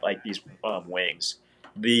I got like these wings.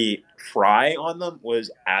 The fry on them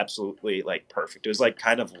was absolutely like perfect. It was like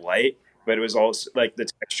kind of light, but it was also like the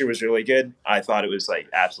texture was really good. I thought it was like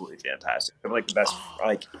absolutely fantastic. Like the best,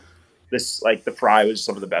 like this, like the fry was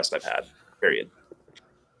some of the best I've had. Period.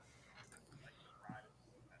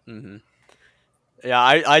 Mm-hmm. Yeah,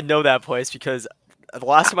 I know that place because the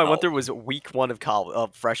last time I went Ow. there was week 1 of college,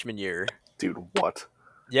 of freshman year. Dude, what?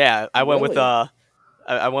 Yeah, I went with Really?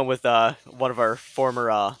 I went with one of our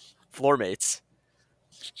former floor mates.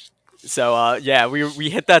 So yeah, we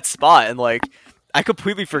hit that spot and like I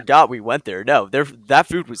completely forgot we went there. No, that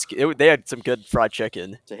food was they had some good fried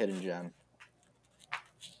chicken. It's a hidden gem.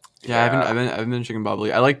 Yeah, I've been chicken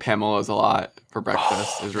bubbly. I like Pamela's a lot for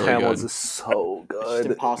breakfast. It's really Pamela's good. is so It's just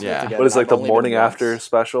good. impossible Yeah. to get. But it's and like I've the only been morning once. after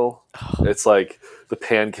special. It's like the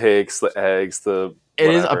pancakes, the eggs, the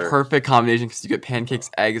It is a whatever. perfect combination because you get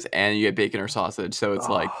pancakes, eggs, and you get bacon or sausage. So it's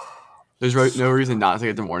like there's no reason not to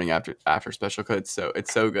get the morning after special because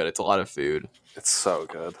it's so good. It's a lot of food. It's so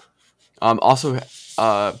good. Also,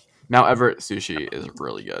 Mount Everett sushi is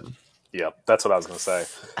really good. Yep, that's what I was gonna say.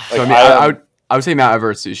 So I Like, mean, I would say Mount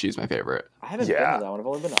Everett sushi is my favorite. I haven't been Yeah. to that one. I've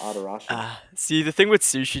only been to Adarashi. See, the thing with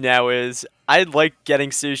sushi now is I like getting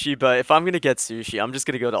sushi, but if I'm gonna get sushi, I'm just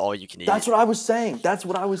gonna go to all you can eat. That's what I was saying. That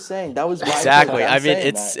was why. Exactly. I'm I mean, saying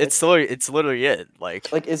it's that. literally it. Like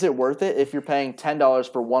Like, is it worth it if you're paying $10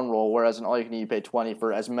 for one roll, whereas in all you can eat you pay 20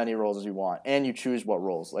 for as many rolls as you want, and you choose what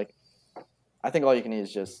rolls? Like, I think all you can eat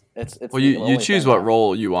is just it's. Well, the you only choose thing what now.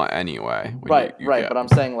 roll you want anyway. When Right, you right. get- But I'm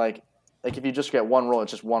saying like if you just get one roll,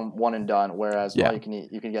 it's just one and done. Whereas Yeah. all you can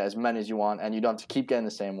eat, you can get as many as you want, and you don't have to keep getting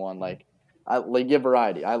the same one. Like, I like give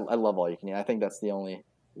variety. I love all you can eat. I think that's the only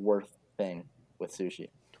worth thing with sushi.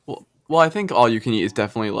 Well, I think all you can eat is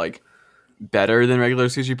definitely like better than regular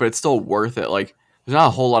sushi, but it's still worth it. Like, there's not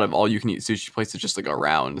a whole lot of all you can eat sushi places just like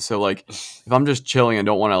around. So like, if I'm just chilling and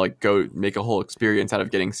don't want to like go make a whole experience out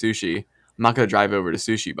of getting sushi, I'm not gonna drive over to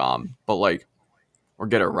Sushi Bomb, but like, or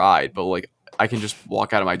get a ride. But like, I can just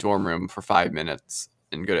walk out of my dorm room for 5 minutes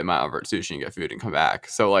and go to Mount Everett Sushi and get food and come back.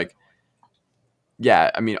 So like,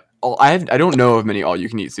 yeah, I mean, I don't know of many all you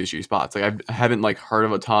can eat sushi spots. Like I haven't like heard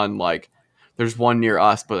of a ton. Like there's one near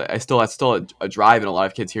us, but that's still a drive, and a lot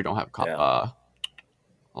of kids here don't have Yeah.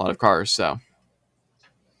 a lot of cars. So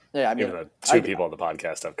Yeah, I mean, Even though two people on the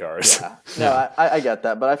podcast have cars. Yeah. No, I get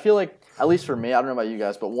that, but I feel like at least for me, I don't know about you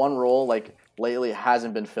guys, but one roll like lately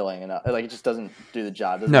hasn't been filling enough. Like it just doesn't do the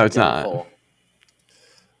job. Doesn't No, it's get me not. full.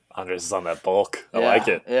 Andres is on that bulk. I Yeah, like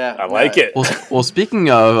it. yeah, I no, like it. well, speaking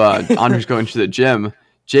of Andres going to the gym,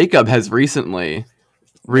 Jacob has recently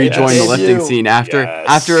rejoined the lifting debut. scene after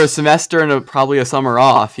Yes. a semester and probably a summer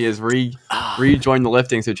off. He has rejoined the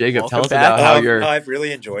lifting. So Jacob, tell us Welcome about back. I've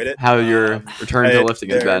really enjoyed it. how your return to lifting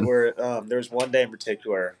has been. There was one day in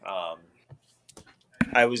particular.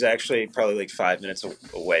 I was actually probably like 5 minutes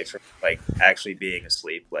away from like actually being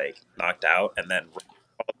asleep, like knocked out, and then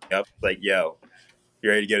called me up like, "Yo, you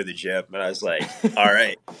ready to go to the gym?" And I was like, "All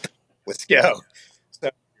right, let's go." So,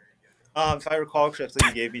 if I recall correctly,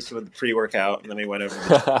 you gave me some of the pre-workout, and then we went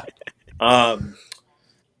over.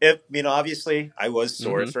 Obviously, I was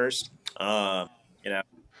sore at first. You know,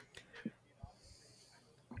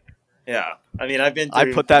 yeah. I mean, I've been. I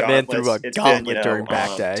Through put that man through gauntlets. a It's gauntlet been, during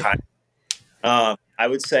back day. time. I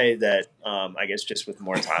would say that I guess just with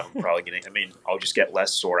more time, I'm probably getting. I mean, I'll just get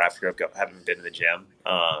less sore after having been to the gym.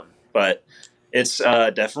 But it's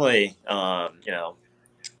definitely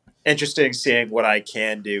interesting seeing what I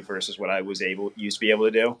can do versus what I used to be able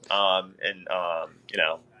to do.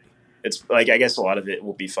 It's like I guess a lot of it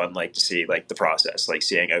will be fun, like to see like the process, like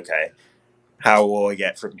seeing how will I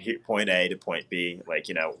get from point A to point B? Like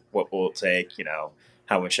what will it take?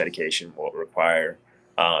 how much dedication will it require.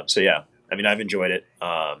 So yeah, I mean, I've enjoyed it.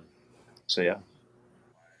 So yeah.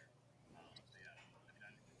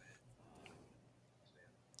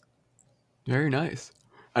 Very nice.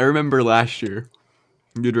 I remember last year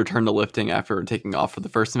you'd return to lifting after taking off for the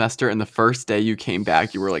first semester, and the first day you came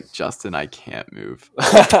back, you were like, Justin, I can't move.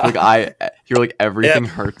 You're like, everything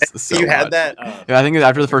hurts so You had much. that. Yeah, I think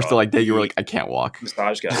after the first day, you were like, I can't walk.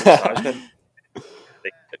 Massage gun.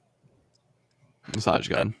 Massage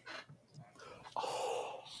gun.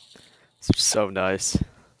 It's so nice.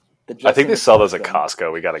 I think they sell those at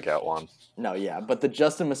Costco. We got to get one. No, yeah, but the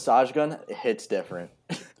Justin massage gun hits different.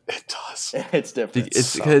 It does. It hits different.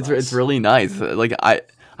 It's because it's really nice. Like I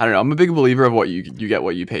don't know. I'm a big believer of what you get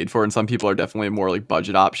what you paid for, and some people are definitely a more like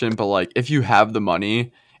budget option. But like if you have the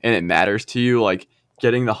money and it matters to you, like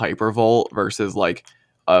getting the Hypervolt versus like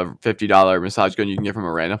a $50 massage gun you can get from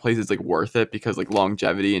a random place is like worth it because like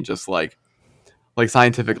longevity and just like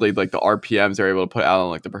scientifically like the RPMs they're able to put out on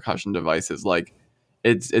like the percussion devices like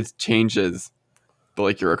it changes the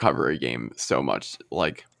like your recovery game so much.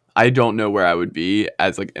 Like I don't know where I would be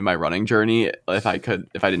as like in my running journey if I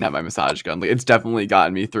didn't have my massage gun. Like it's definitely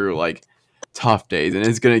gotten me through like tough days, and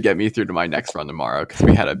it's gonna get me through to my next run tomorrow because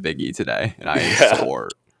we had a biggie today, and I am sore.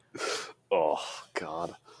 Oh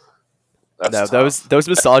God. No, those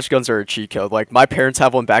massage guns are a cheat code. Like my parents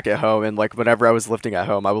have one back at home, and like whenever I was lifting at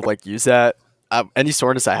home, I would like use that. Any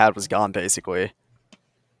soreness I had was gone basically.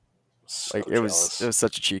 So Like it was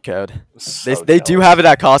such a cheat code. So They do have it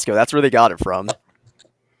at Costco. That's where they got it from.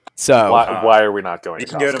 So why are we not going to You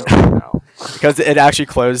can go to- Costco right now? because it actually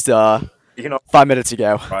closed You can 5 minutes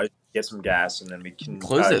ago. get some gas, and then we can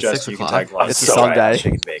Closed at just 6 you can o'clock. tag along. It's a So I Sunday.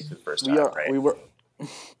 chicken bake for the first time, right? We were.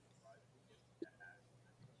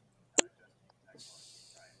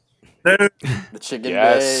 The chicken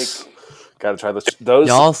Yes. bake. Gotta try those.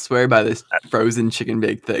 Y'all swear by this frozen chicken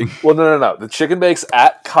bake thing. Well, no. The chicken bakes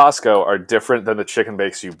at Costco are different than the chicken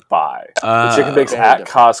bakes you buy. The chicken bakes Very at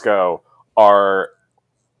different. Costco are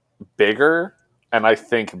bigger and I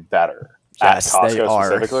think better Yes, at they Costco are.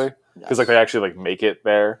 specifically because like they actually like make it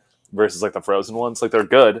there versus like the frozen ones. Like they're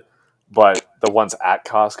good, but the ones at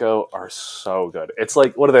Costco are so good. It's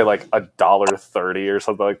like what are they like $1.30 or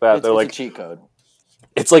something like that? They're It's like a cheat code.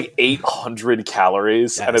 it's like 800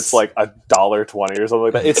 calories and it's Yes. like $1.20 or something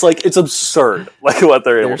like that. It's like it's absurd like what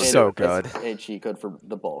they're able They're to so do. good. It's a cheat code for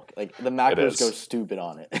the bulk. Like the macros is. go stupid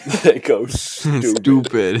on it. They go stupid.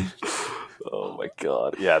 Stupid. Oh my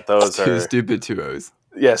god. Yeah, those Two are stupid 2 O's.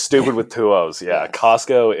 yeah, stupid with 2 O's. Yeah, Yes.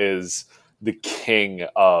 Costco is the king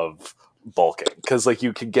of bulking because like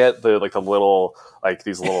you can get the like the little like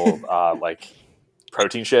these little like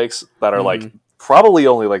protein shakes that are like probably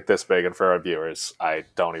only like this big, and for our viewers, I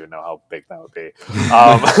don't even know how big that would be.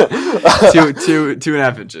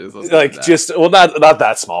 2.5 inches. Let's Like do that. just well, not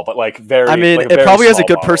that small, but like very. I mean, like a it very probably has a small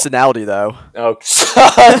good bottle. personality though. Oh,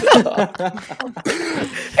 shut up.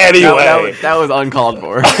 Anyway, that was uncalled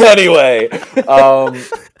for. anyway,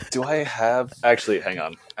 do I have actually? Hang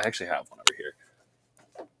on, I actually have one over here.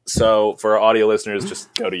 So for our audio listeners,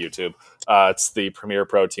 just go to YouTube. It's the Premier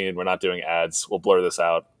Protein. We're not doing ads. We'll blur this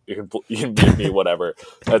out. You can mute me, whatever.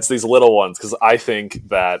 It's these little ones because I think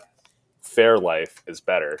that Fairlife is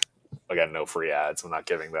better. Again, no free ads. I'm not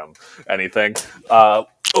giving them anything.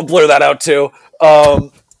 We'll blur that out too.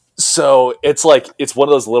 So it's like it's one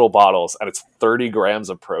of those little bottles, and it's 30 grams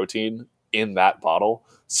of protein in that bottle.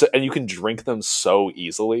 So and you can drink them so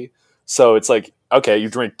easily. So it's like okay, you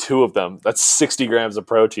drink 2 of them. That's 60 grams of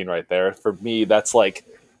protein right there. For me, that's like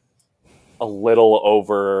a little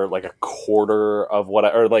over like a quarter of what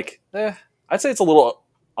I'd say it's a little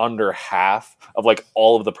under half of like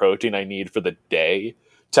all of the protein I need for the day,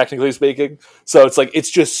 technically speaking. So it's like it's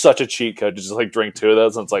just such a cheat code to just like drink 2 of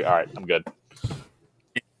those, and it's like all right, I'm good.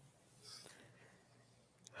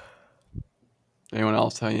 Anyone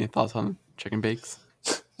else have any thoughts on chicken bakes?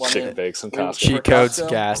 Well, I Chicken mean, bakes and we- Costco. Cheat for codes, Costco,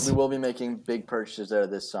 gas. We will be making big purchases there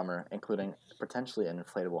this summer, including potentially an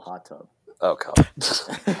inflatable hot tub. Oh god,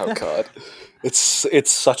 oh god,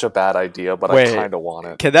 it's such a bad idea, but Wait. I kind of want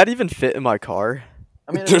it. Can that even fit in my car?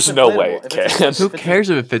 I mean, if There's it's no way inflatable- it if it's- can. if Who it's- cares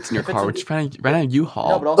if it fits in your if it's car? a- We're just trying to U-Haul.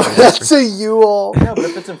 No, but also That's a U-Haul. no, but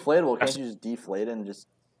if it's inflatable, can't you just deflate it and just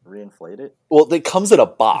reinflate it? Well, it comes in a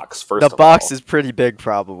box first. The of box all. is pretty big,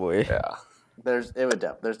 probably. yeah. There's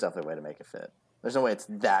definitely a way to make it fit. There's no way it's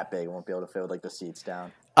that big. It won't be able to fit with like the seats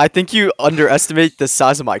down. I think you underestimate the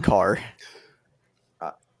size of my car.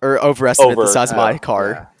 Or overestimate the size of my car.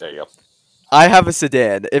 Yeah. There you go. I have a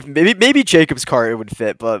sedan. If maybe Jacob's car it would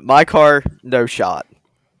fit, but my car, no shot.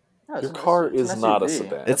 No, Your car it's is an not a SUV.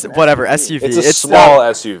 sedan. It's an whatever SUV. SUV. It's a It's small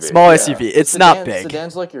not- SUV. Small Yeah. SUV. It's not Sedans- big.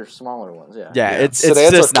 Sedans like your smaller ones. Yeah. Yeah, it's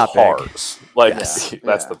Sedans just are not big. cars. Like Yes.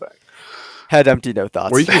 that's Yeah. the thing. Head empty, no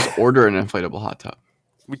thoughts. Or you can just order an inflatable hot tub.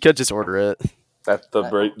 We could just order it.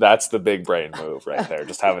 That's the big brain move right there.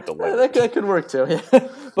 Just have it delivered. That could work too. Yeah.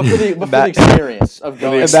 but for the Matt- experience of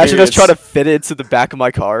going. ex- Imagine us experience. trying to fit it into the back of my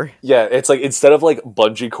car. Yeah, it's like instead of like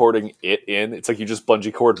bungee cording it in, it's like you just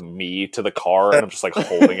bungee cord me to the car, and I'm just like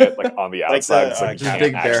holding it like on the Like outside. the, so you just can't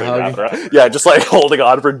big bear actually hug. wrap it around. Yeah, just like holding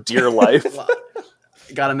on for dear life.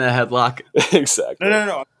 Got him in a headlock. Exactly.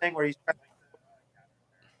 No. I'm saying where he's trying to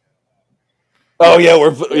Oh yeah, we're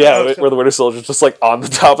the Winter Soldier's just like on the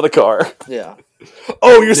top of the car. Yeah.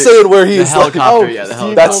 Oh, you're saying where The he's helicopter, oh, yeah, the Steve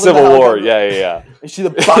helicopter. That's Holding the Civil War. helicopter. Yeah. You see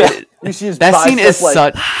the you see his That scene bicep, is like,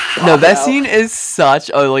 such pop that out. scene is such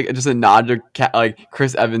a like just a nod to like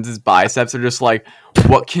Chris Evans's biceps are just like,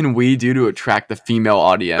 what can we do to attract the female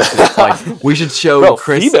audience? It's like we should show Bro,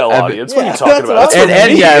 Chris female Evan- audience. What are Yeah, you talking that's about? what That's and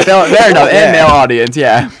for me. yeah, fair enough, Yeah. and male audience,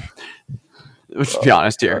 yeah. Let's be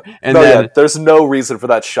honest here, and No, then yeah, there's no reason for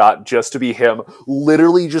that shot just to be him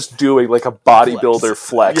literally just doing like a bodybuilder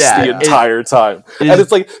flex Yeah, the entire time. it And is-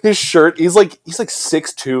 it's like his shirt, he's like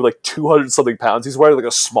 6'2", like 200 something pounds. He's wearing like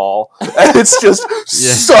a small. And it's just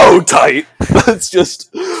so tight. It's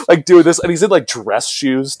just like doing this. And he's in like dress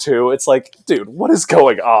shoes too. It's like, dude, what is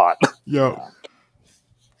going on? yo,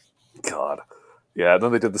 God. Yeah, and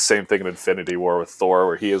then they did the same thing in Infinity War with Thor,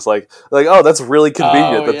 where he is like, oh, that's really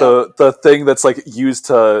convenient Oh, that the thing that's like used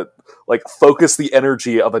to like focus the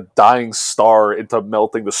energy of a dying star into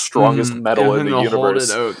melting the strongest metal in the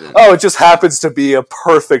universe. Oh, it just happens to be a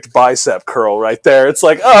perfect bicep curl right there. It's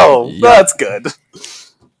like, oh, Yeah. that's good.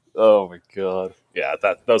 Oh my god. Yeah,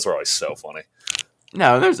 those were always so funny.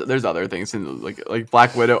 No, there's other things in like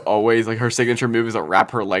Black Widow always like her signature move is to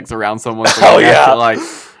wrap her legs around someone's Oh, neck. yeah. Like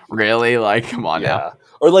really, like come on now. Yeah.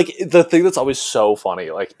 Or like the thing that's always so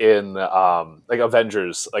funny, like in like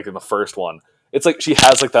Avengers, like in the first one, it's like she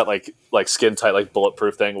has like that like skin tight, like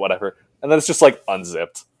bulletproof thing, whatever, and then it's just like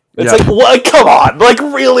unzipped. It's Yeah. like, what? Come on, like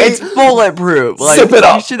really? It's bulletproof. Like, Zip it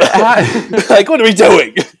up. You should have. Like, what are we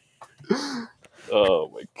doing?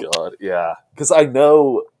 Oh my god, yeah. Because I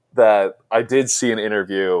know that I did see an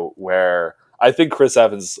interview where I think Chris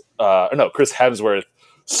Hemsworth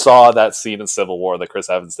saw that scene in Civil War that Chris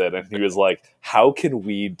Evans did, and he was like, "How can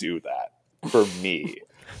we do that for me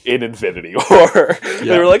in Infinity War?"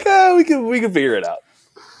 They were like, we can figure it out.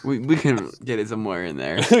 we can get it somewhere in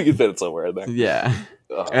there. We can fit it somewhere in there. Yeah,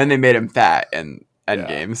 Oh. and they made him fat in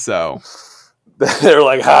Endgame, so They were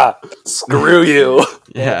like, screw you.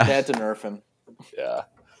 They yeah. had to nerf him. Yeah.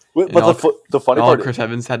 And But all- the funny All part Chris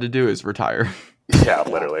Evans had to do is retire. yeah,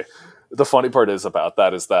 literally. The funny part is about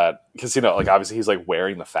that is that because like obviously he's like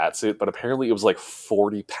wearing the fat suit, but apparently it was like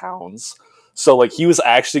 40 pounds. So like he was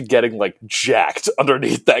actually getting like jacked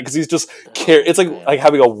underneath that because he's just it's like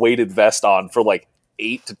having a weighted vest on for like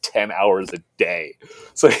 8 to 10 hours a day.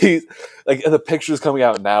 So he like and the pictures coming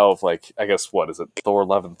out now of like I guess what is it Thor: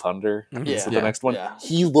 Love and Thunder? Is it the Yeah. next one? Yeah.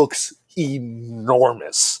 He looks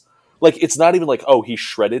enormous. Like it's not even like oh he's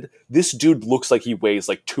shredded. This dude looks like he weighs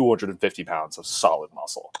like 250 pounds of solid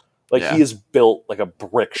muscle. Like Yeah. he is built like a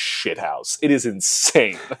brick shithouse. It is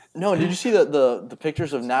insane. No, did you see the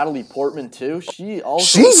pictures of Natalie Portman too? She also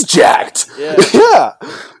She's jacked. Yeah. Yeah.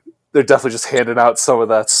 They're definitely just handing out some of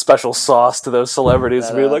that special sauce to those celebrities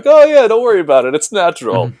and That, being like, "Oh yeah, don't worry about it. It's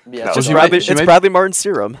natural." Yeah, No, so it's she not. might- It's Bradley Martin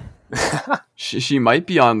serum. She might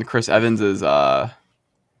be on Chris Evans's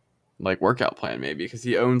like workout plan maybe because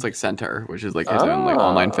he owns like Center, which is like his own like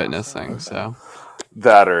online fitness thing. So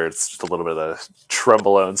That or it's just a little bit of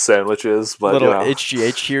Trembolone sandwiches, but Little you know.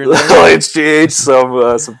 HGH here and Little there. HGH,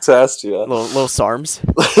 some test, yeah. little SARMs.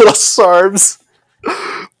 Little SARMs.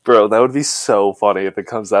 Bro, that would be so funny if it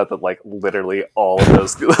comes out that like literally all of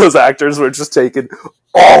those actors were just taking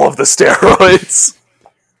all of the steroids.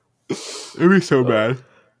 it'd be so bad.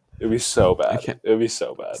 It'd be so I bad. can't- It'd be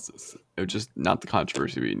so bad. It's just not the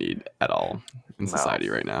controversy we need at all in No. society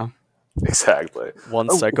right now. Exactly. One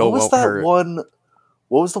Oh, psycho what was won't that hurt. one?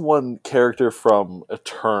 What was the one character from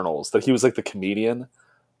Eternals that he was like the comedian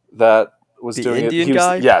that was The doing Indian it? He was,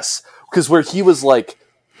 guy? yes, because where he was like,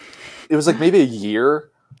 it was like maybe a year,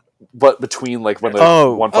 but between like when the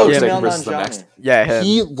one Oh, fight was Jamil taken versus the Nanjiani. next, Yeah, him.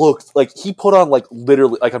 he looked like he put on like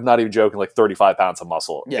literally like I'm not even joking like 35 pounds of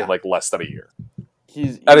muscle Yeah. in like less than a year,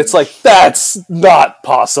 He's and it's like that's not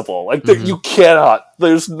possible. Like Mhm. you cannot.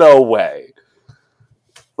 There's no way.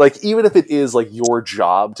 Like, even if it is, like, your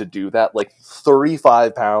job to do that, like,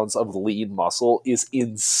 35 pounds of lean muscle is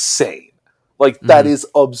insane. Like, that Mhm. is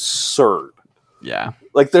absurd. Yeah.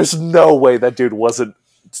 Like, there's no way that dude wasn't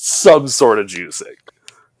some sort of juicing.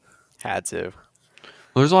 Had to.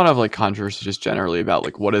 Well, there's a lot of like controversy just generally about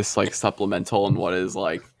like what is like supplemental and what is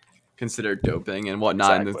like considered doping and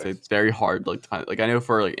whatnot. And Exactly. it's very hard like to find. Like I know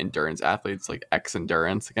for like endurance athletes, like X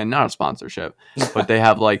Endurance, again, not a sponsorship, but they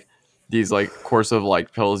have like these like course of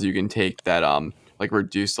like pills you can take that like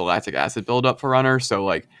reduce the lactic acid buildup for runners. So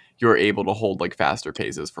like you're able to hold like faster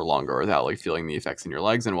paces for longer without like feeling the effects in your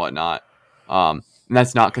legs and whatnot. And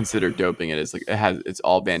that's not considered doping. It is like it's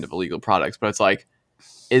all banned of illegal products, but it's like.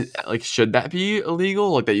 Like should that be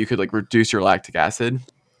illegal? Like that you could like reduce your lactic acid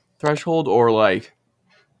threshold, or like,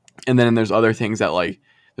 and then there's other things that like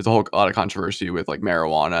there's a lot of controversy with like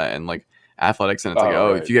marijuana and like athletics, and it's like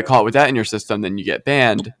Right, if you get caught with that in your system, then you get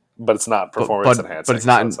banned. But it's not performance enhancing. But it's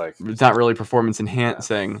not. So it's like It's not really performance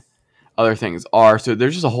enhancing. Yeah. Other things are. So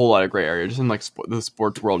there's just a whole lot of gray area just in like the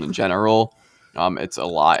sports world in general. It's a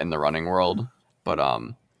lot in the running world, but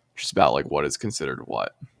just about like what is considered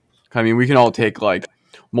what. I mean, we can all take like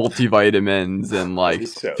multivitamins and like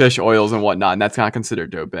fish oils and whatnot, and that's not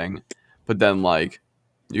considered doping. But then like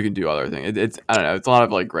you can do other things. It's I don't know. It's a lot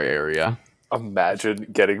of like gray area. Imagine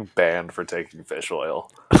getting banned for taking fish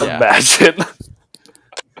oil. Yeah. Imagine.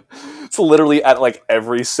 It's literally at like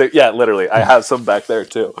every literally. I have some back there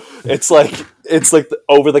too. It's like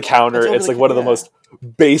over the counter. It's like one of the most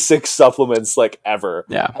basic supplements like ever.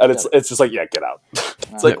 Yeah. And it's just like, yeah, get out.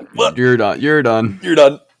 It's like, what? You're done. You're done. You're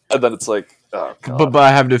done. And then it's like, oh god. But I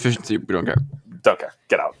have deficiency. We don't care. Don't care.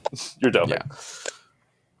 Get out. You're doping.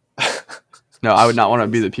 Yeah. No, I would not want to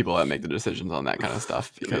be the people that make the decisions on that kind of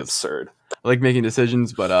stuff because it's absurd. I like making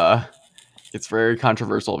decisions, but it's very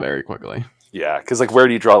controversial very quickly. Yeah, because like, where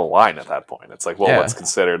do you draw the line at that point? It's like, well, what's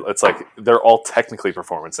considered? It's like they're all technically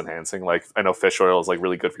performance enhancing. Like, I know fish oil is like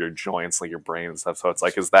really good for your joints, like your brain and stuff. So it's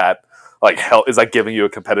like, is that like is that giving you a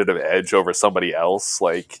competitive edge over somebody else?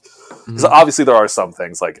 Like, because obviously there are some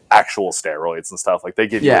things like actual steroids and stuff. Like they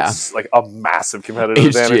give you like a massive competitive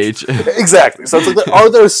advantage. Exactly. So it's like,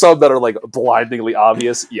 are there some that are like blindingly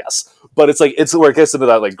obvious? Yes, but it's like it's where it gets into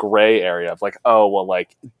that like gray area of like, oh well,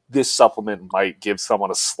 like. This supplement might give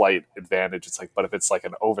someone a slight advantage. It's like, but if it's like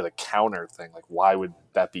an over-the-counter thing, like why would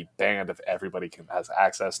that be banned if everybody has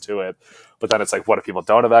access to it? But then it's like, what if people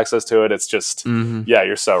don't have access to it? It's just, yeah,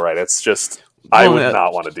 you're so right. It's just, I would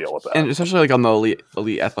not want to deal with that. And especially like on the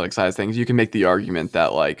elite athletic side of things, you can make the argument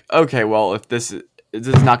that like, okay, well, if this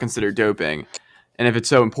is not considered doping, and if it's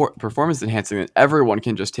so important performance enhancing, then everyone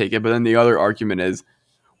can just take it. But then the other argument is,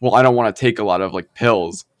 well, I don't want to take a lot of like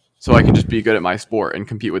pills. So I can just be good at my sport and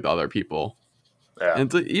compete with other people. Yeah.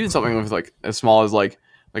 And even something with like as small as like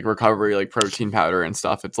recovery, like protein powder and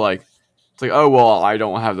stuff. It's like, oh, well, I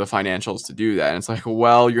don't have the financials to do that. And it's like,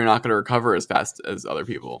 well, you're not going to recover as fast as other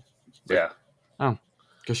people. Yeah. Oh,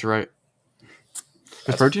 guess you're right.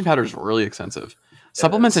 Because protein powder is really expensive.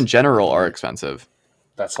 Supplements in general are expensive.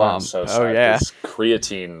 That's why I'm so sad. Because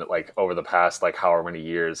creatine, like over the past like however many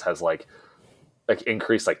years, has like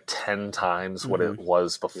increased like 10 times what it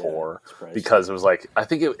was before, because it was like, I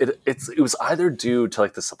think it was either due to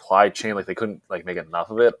like the supply chain, like they couldn't like make enough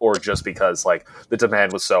of it, or just because like the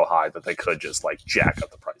demand was so high that they could just like jack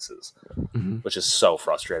up the prices, which is so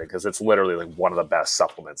frustrating because it's literally like one of the best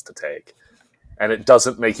supplements to take, and it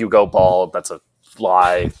doesn't make you go bald. That's a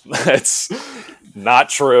lie. It's not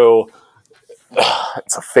true.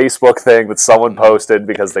 It's a Facebook thing that someone posted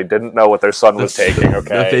because they didn't know what their son was taking.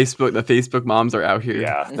 Okay, the Facebook moms are out here.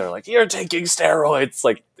 Yeah, they're like, you're taking steroids.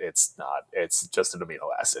 Like, it's not. It's just an amino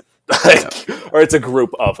acid, or it's a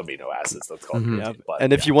group of amino acids that's called. But,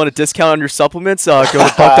 and if you want a discount on your supplements, go to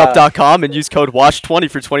buckedup.com and use code WATCH20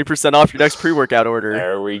 for 20% off your next pre-workout order.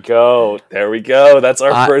 There we go. That's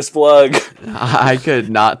our first plug. I could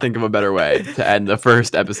not think of a better way to end the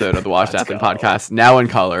first episode of the Washed Athlete Podcast, now in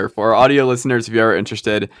color. For our audio listeners, if you're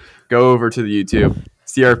interested, go over to the YouTube,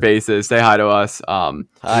 see our faces, say hi to us. If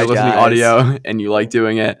you're listening audio and you like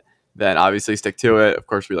doing it, then obviously stick to it. Of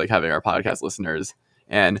course, we like having our podcast listeners.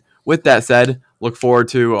 And with that said, look forward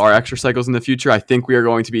to our extra cycles in the future. I think we are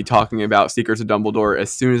going to be talking about Secrets of Dumbledore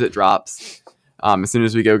as soon as it drops. As soon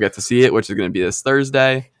as we go get to see it, which is going to be this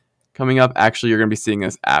Thursday coming up. Actually, you're going to be seeing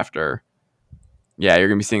this after. Yeah, you're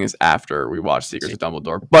going to be seeing this after we watch Secrets of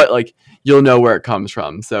Dumbledore. But, like, you'll know where it comes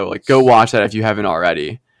from. So, like, go watch that if you haven't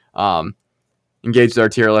already. Engage with our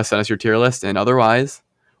tier list. Send us your tier list. And otherwise,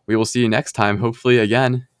 we will see you next time, hopefully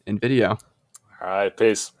again in video. All right,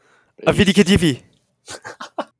 peace. A video.